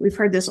we've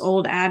heard this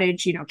old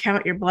adage,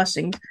 count your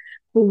blessings.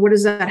 Well, what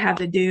does that have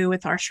to do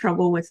with our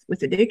struggle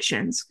with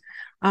addictions?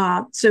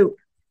 So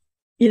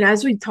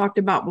as we talked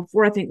about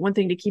before, I think one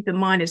thing to keep in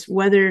mind is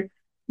whether,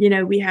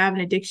 we have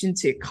an addiction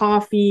to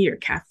coffee or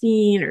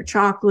caffeine or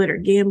chocolate or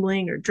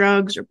gambling or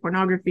drugs or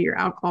pornography or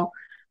alcohol,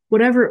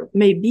 whatever it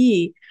may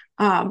be,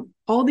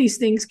 all these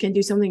things can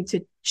do something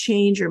to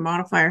change or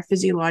modify our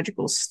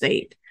physiological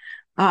state.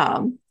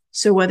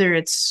 So whether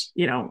it's,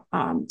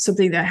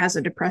 something that has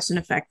a depressant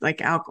effect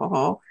like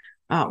alcohol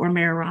or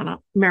marijuana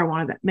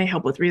that may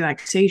help with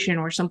relaxation,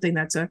 or something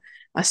that's a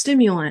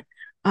stimulant,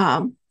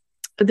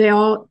 they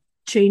all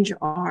change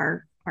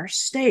our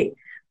state.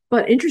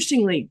 But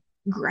interestingly,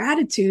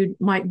 gratitude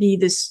might be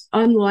this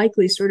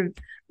unlikely sort of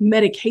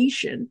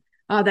medication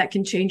that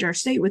can change our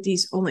state with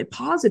these only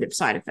positive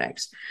side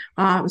effects.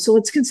 So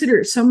let's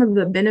consider some of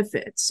the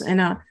benefits.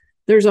 And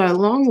there's a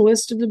long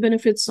list of the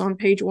benefits on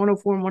page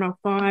 104 and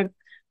 105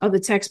 of the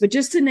text, but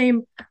just to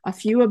name a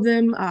few of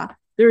them,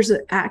 there's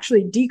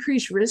actually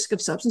decreased risk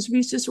of substance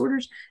abuse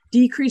disorders,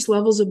 decreased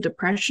levels of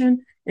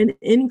depression, and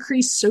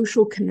increased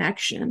social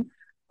connection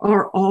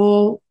are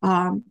all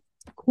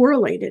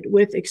correlated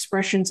with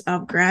expressions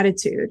of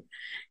gratitude.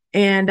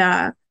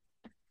 And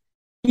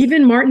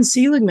even Martin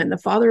Seligman, the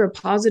father of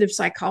positive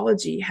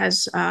psychology,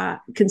 has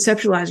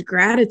conceptualized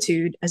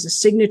gratitude as a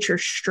signature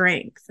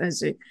strength,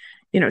 as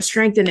a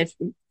strength. And if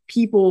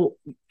people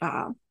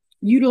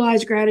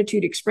utilize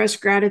gratitude, express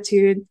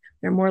gratitude,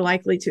 they're more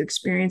likely to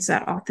experience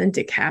that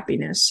authentic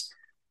happiness.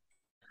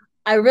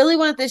 I really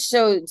want this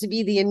show to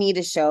be the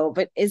Anita show,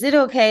 but is it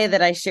okay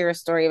that I share a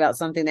story about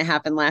something that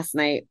happened last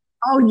night?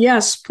 Oh,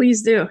 yes,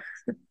 please do.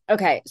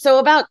 Okay. So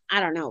about,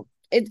 I don't know,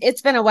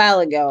 it's been a while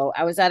ago.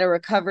 I was at a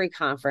recovery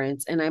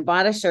conference and I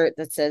bought a shirt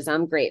that says,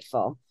 I'm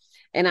grateful.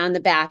 And on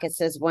the back, it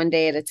says one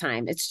day at a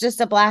time. It's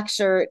just a black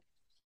shirt.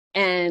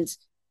 And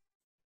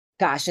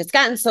gosh, it's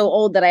gotten so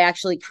old that I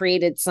actually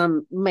created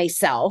some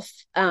myself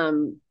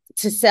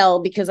to sell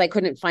because I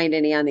couldn't find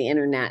any on the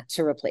internet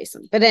to replace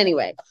them. But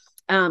anyway,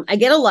 I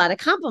get a lot of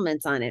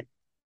compliments on it.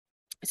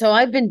 So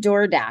I've been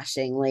door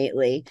dashing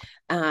lately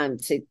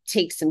to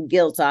take some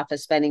guilt off of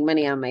spending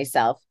money on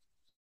myself.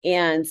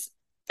 And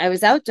I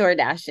was out door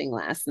dashing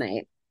last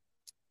night.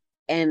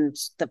 And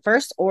the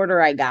first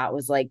order I got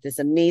was like this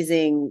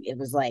amazing. It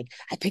was like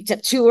I picked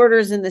up two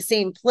orders in the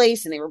same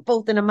place and they were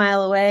both in a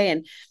mile away.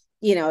 And,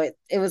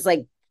 it was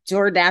like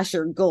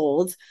DoorDasher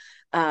gold.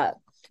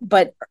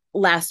 But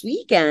last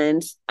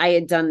weekend, I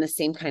had done the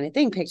same kind of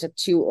thing, picked up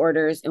two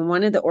orders. And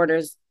one of the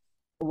orders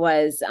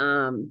was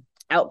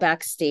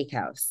Outback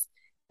Steakhouse.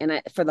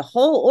 And for the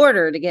whole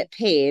order to get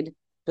paid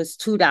was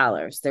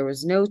 $2. There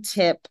was no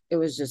tip. It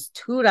was just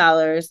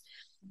 $2.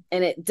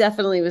 And it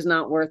definitely was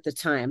not worth the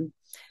time.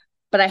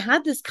 But I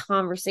had this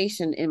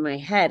conversation in my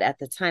head at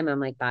the time. I'm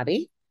like, Bobby,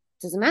 it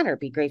doesn't matter.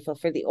 Be grateful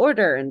for the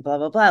order and blah,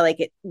 blah, blah.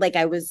 Like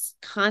I was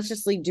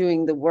consciously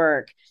doing the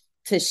work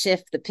to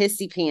shift the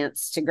pissy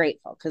pants to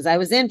grateful because I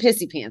was in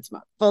pissy pants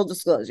mode, full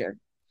disclosure.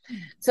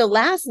 So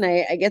last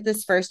night I get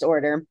this first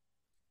order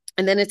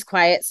and then it's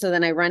quiet. So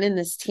then I run in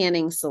this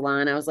tanning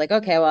salon. I was like,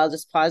 okay, well, I'll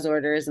just pause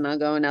orders and I'll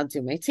go and I'll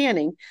do my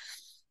tanning.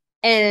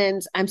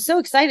 And I'm so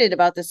excited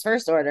about this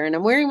first order and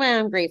I'm wearing my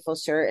I'm grateful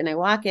shirt and I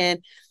walk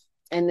in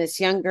and this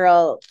young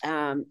girl,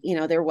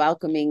 they're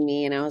welcoming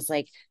me. And I was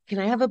like, can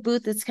I have a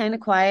booth that's kind of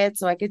quiet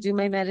so I could do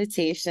my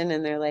meditation?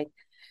 And they're like,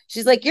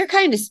 she's like, you're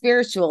kind of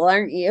spiritual,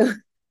 aren't you?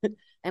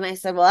 And I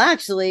said, well,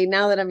 actually,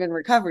 now that I'm in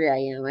recovery,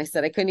 I am. I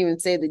said, I couldn't even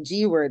say the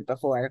G word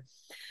before.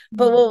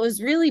 But what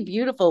was really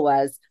beautiful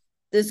was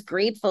this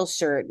grateful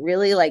shirt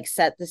really like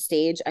set the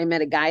stage. I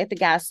met a guy at the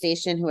gas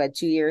station who had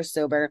 2 years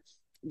sober.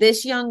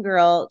 This young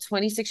girl,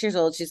 26 years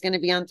old, she's going to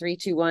be on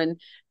 321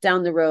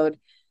 down the road,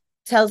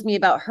 tells me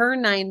about her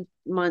 9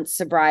 month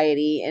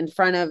sobriety in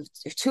front of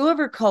two of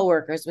her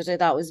coworkers, which I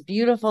thought was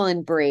beautiful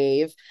and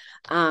brave.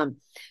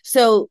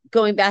 So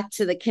going back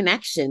to the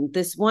connection,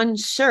 this one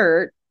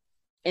shirt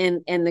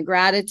and the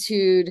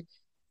gratitude,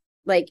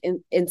 like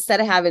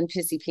instead of having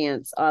pissy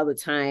pants all the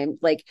time,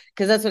 like,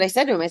 because that's what I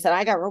said to him. I said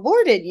I got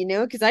rewarded,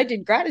 because I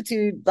did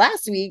gratitude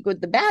last week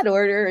with the bad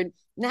order, and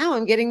now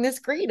I'm getting this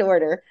great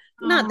order.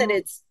 Not that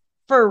it's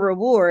for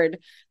reward,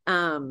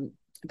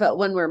 but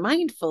when we're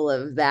mindful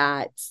of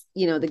that,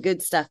 the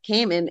good stuff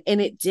came, and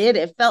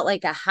it felt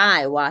like a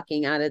high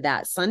walking out of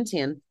that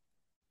suntan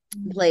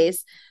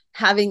place,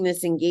 having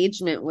this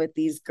engagement with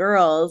these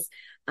girls,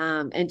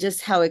 and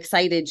just how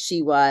excited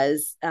she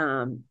was,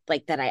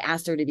 like that I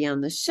asked her to be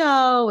on the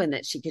show and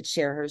that she could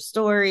share her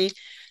story.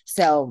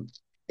 So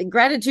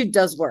gratitude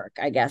does work,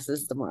 I guess,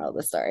 is the moral of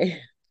the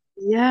story.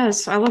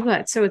 Yes, I love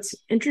that. So it's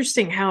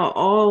interesting how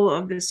all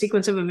of the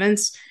sequence of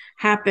events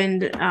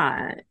happened,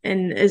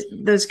 and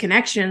those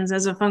connections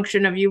as a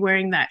function of you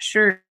wearing that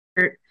shirt,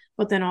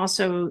 but then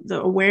also the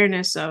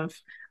awareness of,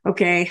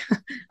 okay,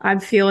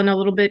 I'm feeling a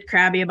little bit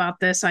crabby about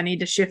this. I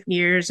need to shift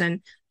gears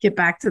and get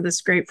back to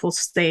this grateful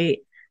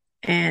state.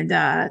 And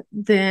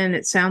then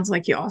it sounds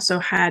like you also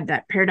had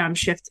that paradigm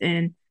shift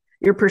in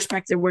your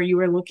perspective where you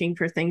were looking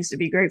for things to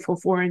be grateful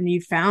for, and you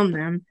found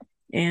them,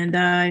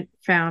 and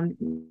found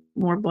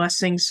more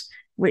blessings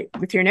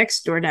with your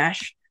next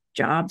DoorDash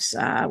jobs,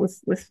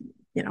 with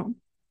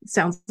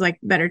sounds like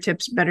better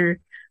tips,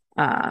 better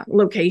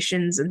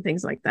locations and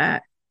things like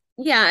that.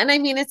 Yeah. And I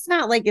mean, it's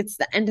not like it's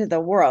the end of the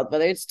world,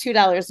 whether it's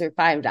 $2 or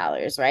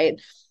 $5, right?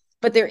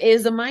 But there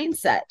is a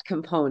mindset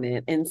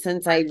component. And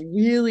since I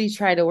really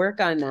try to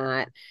work on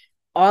that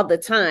all the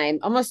time,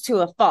 almost to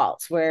a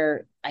fault,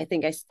 where I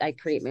think I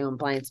create my own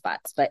blind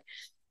spots. But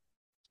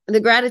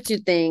the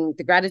gratitude thing,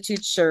 the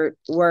gratitude shirt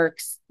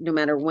works no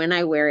matter when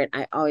I wear it.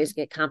 I always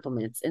get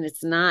compliments. And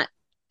it's not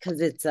because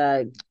it's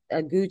a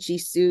Gucci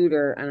suit,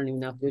 or I don't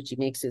even know if Gucci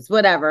makes suits,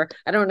 whatever.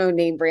 I don't know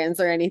name brands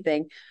or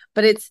anything,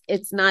 but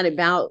it's not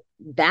about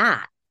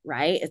that,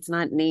 right? It's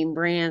not name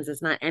brands.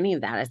 It's not any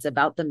of that. It's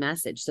about the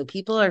message. So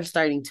people are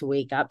starting to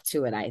wake up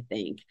to it, I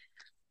think.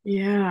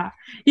 Yeah.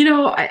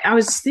 I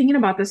was thinking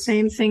about the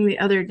same thing the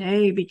other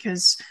day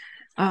because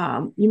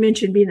you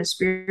mentioned being a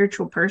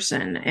spiritual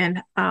person.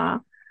 And I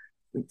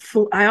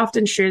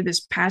often share this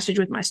passage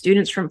with my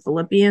students from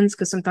Philippians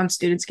because sometimes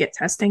students get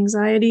test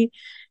anxiety.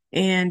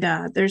 And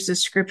there's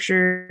this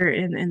scripture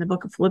in the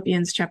book of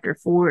Philippians, chapter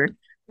 4,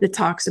 that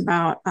talks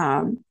about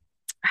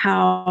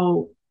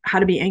how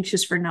to be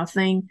anxious for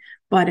nothing,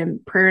 but in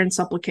prayer and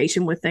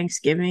supplication with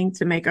thanksgiving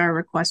to make our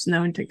requests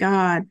known to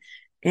God.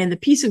 And the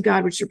peace of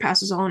God, which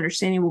surpasses all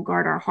understanding, will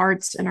guard our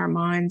hearts and our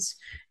minds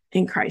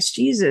in Christ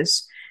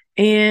Jesus.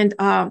 And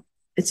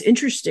it's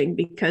interesting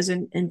because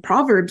in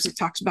Proverbs, it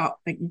talks about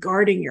like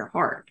guarding your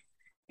heart.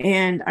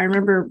 And I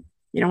remember,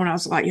 when I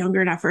was a lot younger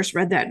and I first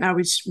read that, and I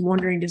was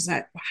wondering,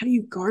 how do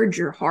you guard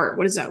your heart?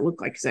 What does that look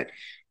like? Is that,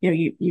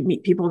 you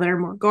meet people that are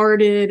more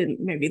guarded and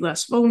maybe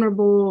less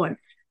vulnerable. And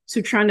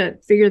so trying to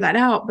figure that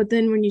out. But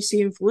then when you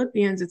see in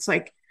Philippians, it's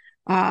like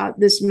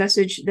this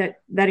message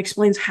that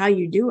explains how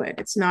you do it.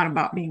 It's not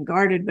about being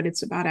guarded, but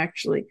it's about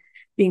actually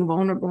being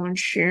vulnerable and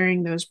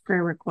sharing those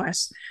prayer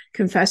requests,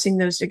 confessing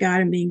those to God,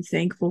 and being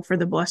thankful for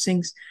the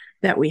blessings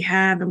that we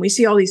have. And we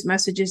see all these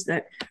messages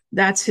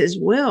that's his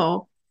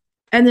will.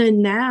 And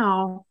then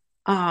now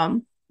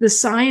the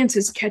science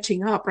is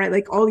catching up, right?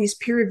 Like all these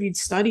peer-reviewed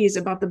studies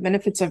about the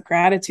benefits of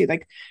gratitude.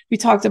 Like we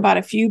talked about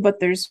a few, but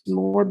there's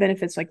more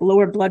benefits like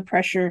lower blood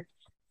pressure,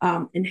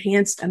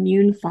 enhanced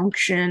immune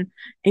function,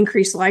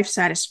 increased life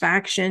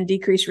satisfaction,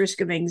 decreased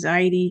risk of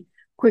anxiety,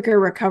 quicker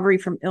recovery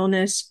from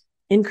illness,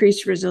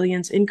 increased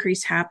resilience,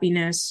 increased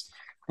happiness.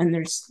 And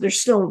there's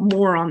still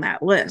more on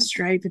that list,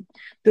 right? But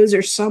those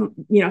are some,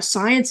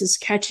 science is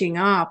catching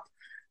up,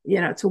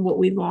 to what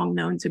we've long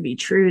known to be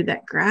true,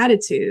 that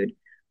gratitude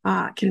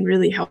can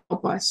really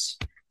help us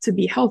to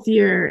be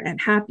healthier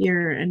and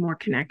happier and more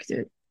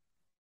connected.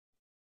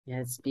 Yeah,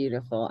 it's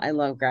beautiful. I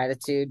love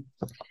gratitude.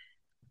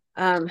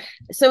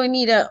 So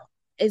Anita,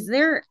 is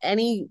there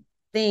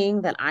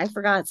anything that I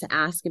forgot to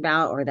ask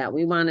about or that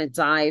we want to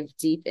dive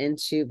deep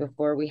into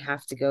before we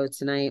have to go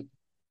tonight?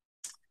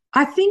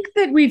 I think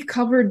that we've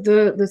covered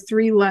the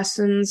three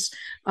lessons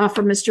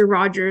from Mr.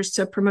 Rogers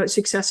to promote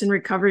success and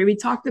recovery. We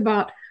talked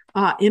about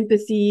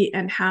empathy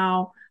and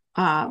how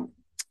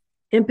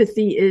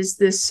empathy is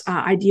this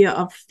idea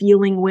of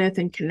feeling with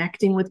and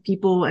connecting with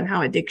people, and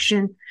how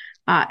addiction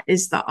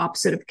is the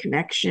opposite of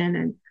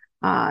connection,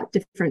 and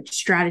different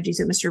strategies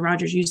that Mr.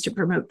 Rogers used to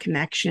promote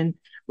connection,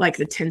 like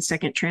the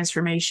 10-second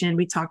transformation.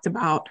 We talked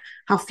about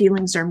how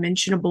feelings are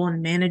mentionable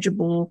and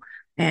manageable,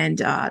 and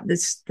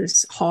this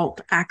HALT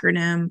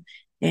acronym,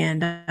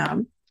 and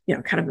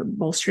kind of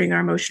bolstering our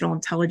emotional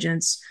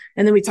intelligence.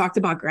 And then we talked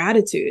about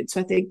gratitude.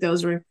 So I think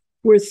those were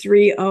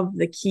three of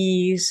the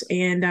keys.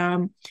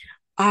 And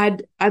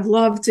I'd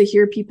love to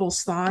hear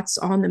people's thoughts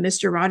on the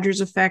Mr. Rogers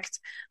effect.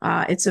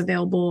 It's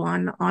available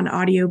on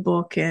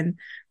audiobook and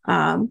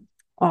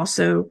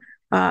also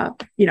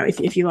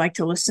if you like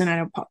to listen, I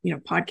know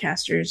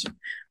podcasters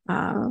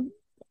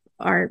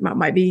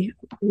might be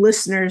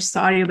listeners to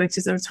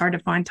audiobooks, so it's hard to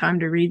find time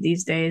to read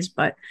these days.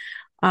 But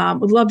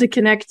would love to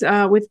connect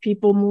with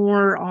people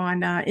more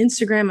on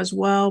Instagram as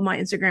well. My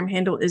Instagram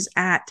handle is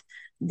at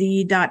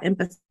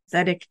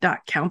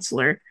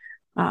the.empathetic.counselor.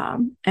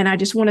 And I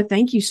just want to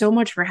thank you so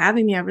much for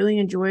having me. I really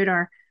enjoyed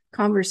our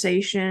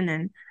conversation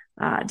and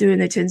doing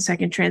the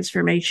 10-second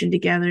transformation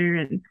together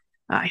and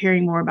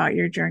hearing more about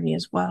your journey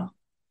as well.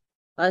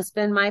 Well, it's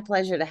been my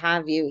pleasure to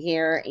have you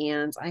here,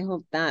 and I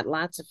hope that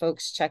lots of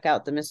folks check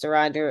out the Mr.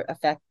 Roger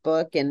Effect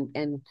book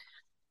and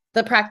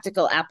the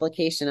practical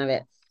application of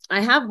it.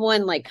 I have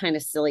one like kind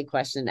of silly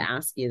question to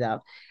ask you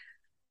though.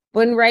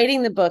 When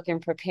writing the book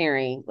and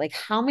preparing, like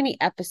how many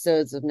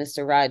episodes of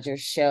Mr. Rogers'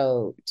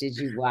 show did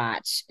you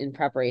watch in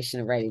preparation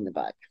of writing the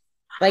book?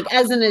 Like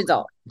as an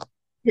adult?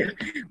 Yeah.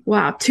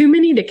 Wow. Too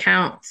many to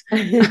count.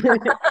 Okay.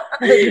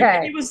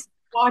 It was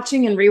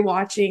watching and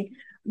rewatching.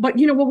 But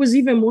what was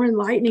even more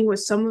enlightening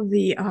was some of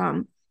the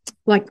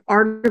like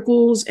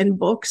articles and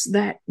books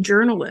that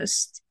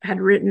journalists had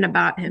written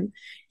about him.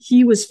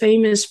 He was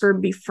famous for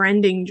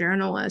befriending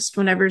journalists.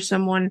 Whenever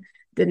someone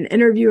did an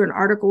interview or an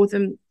article with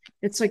him,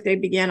 it's like they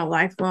began a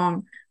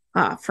lifelong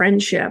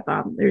friendship.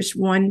 There's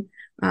one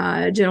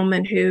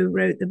gentleman who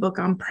wrote the book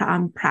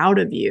I'm Proud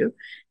of You.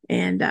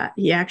 And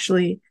he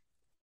actually,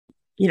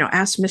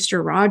 asked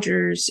Mr.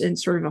 Rogers in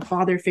sort of a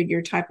father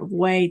figure type of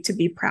way to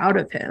be proud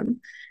of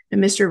him.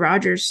 And Mr.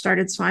 Rogers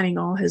started signing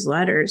all his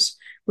letters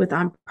with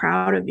 "I'm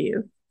proud of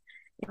you,"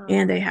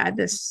 and they had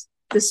this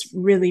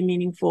really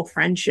meaningful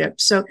friendship.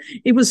 So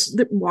it was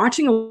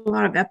watching a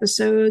lot of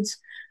episodes,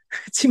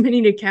 too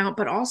many to count,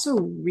 but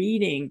also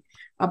reading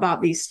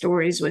about these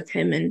stories with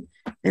him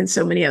and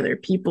so many other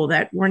people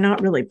that were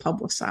not really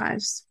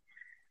publicized.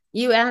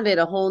 You added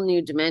a whole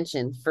new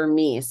dimension for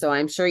me, so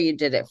I'm sure you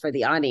did it for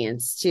the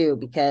audience too,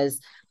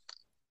 because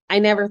I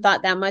never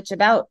thought that much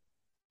about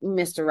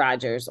Mr.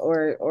 Rogers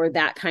or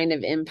that kind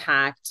of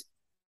impact.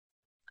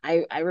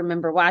 I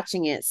remember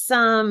watching it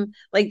some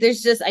like I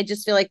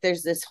just feel like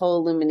there's this whole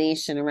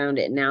illumination around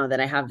it now that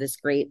I have this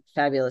great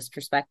fabulous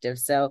perspective.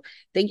 So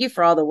thank you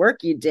for all the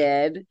work you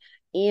did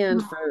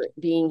and for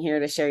being here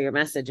to share your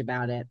message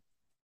about it.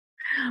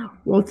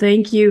 Well,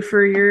 thank you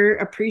for your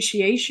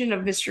appreciation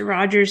of Mr.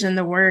 Rogers and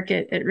the work.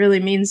 It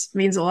really means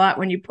a lot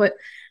when you put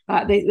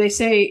they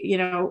say,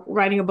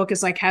 writing a book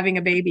is like having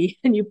a baby,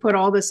 and you put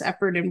all this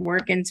effort and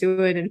work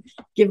into it and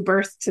give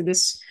birth to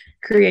this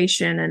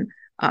creation.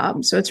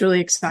 And so it's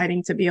really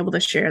exciting to be able to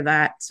share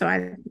that. So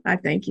I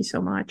thank you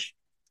so much.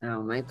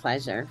 Oh, my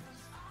pleasure.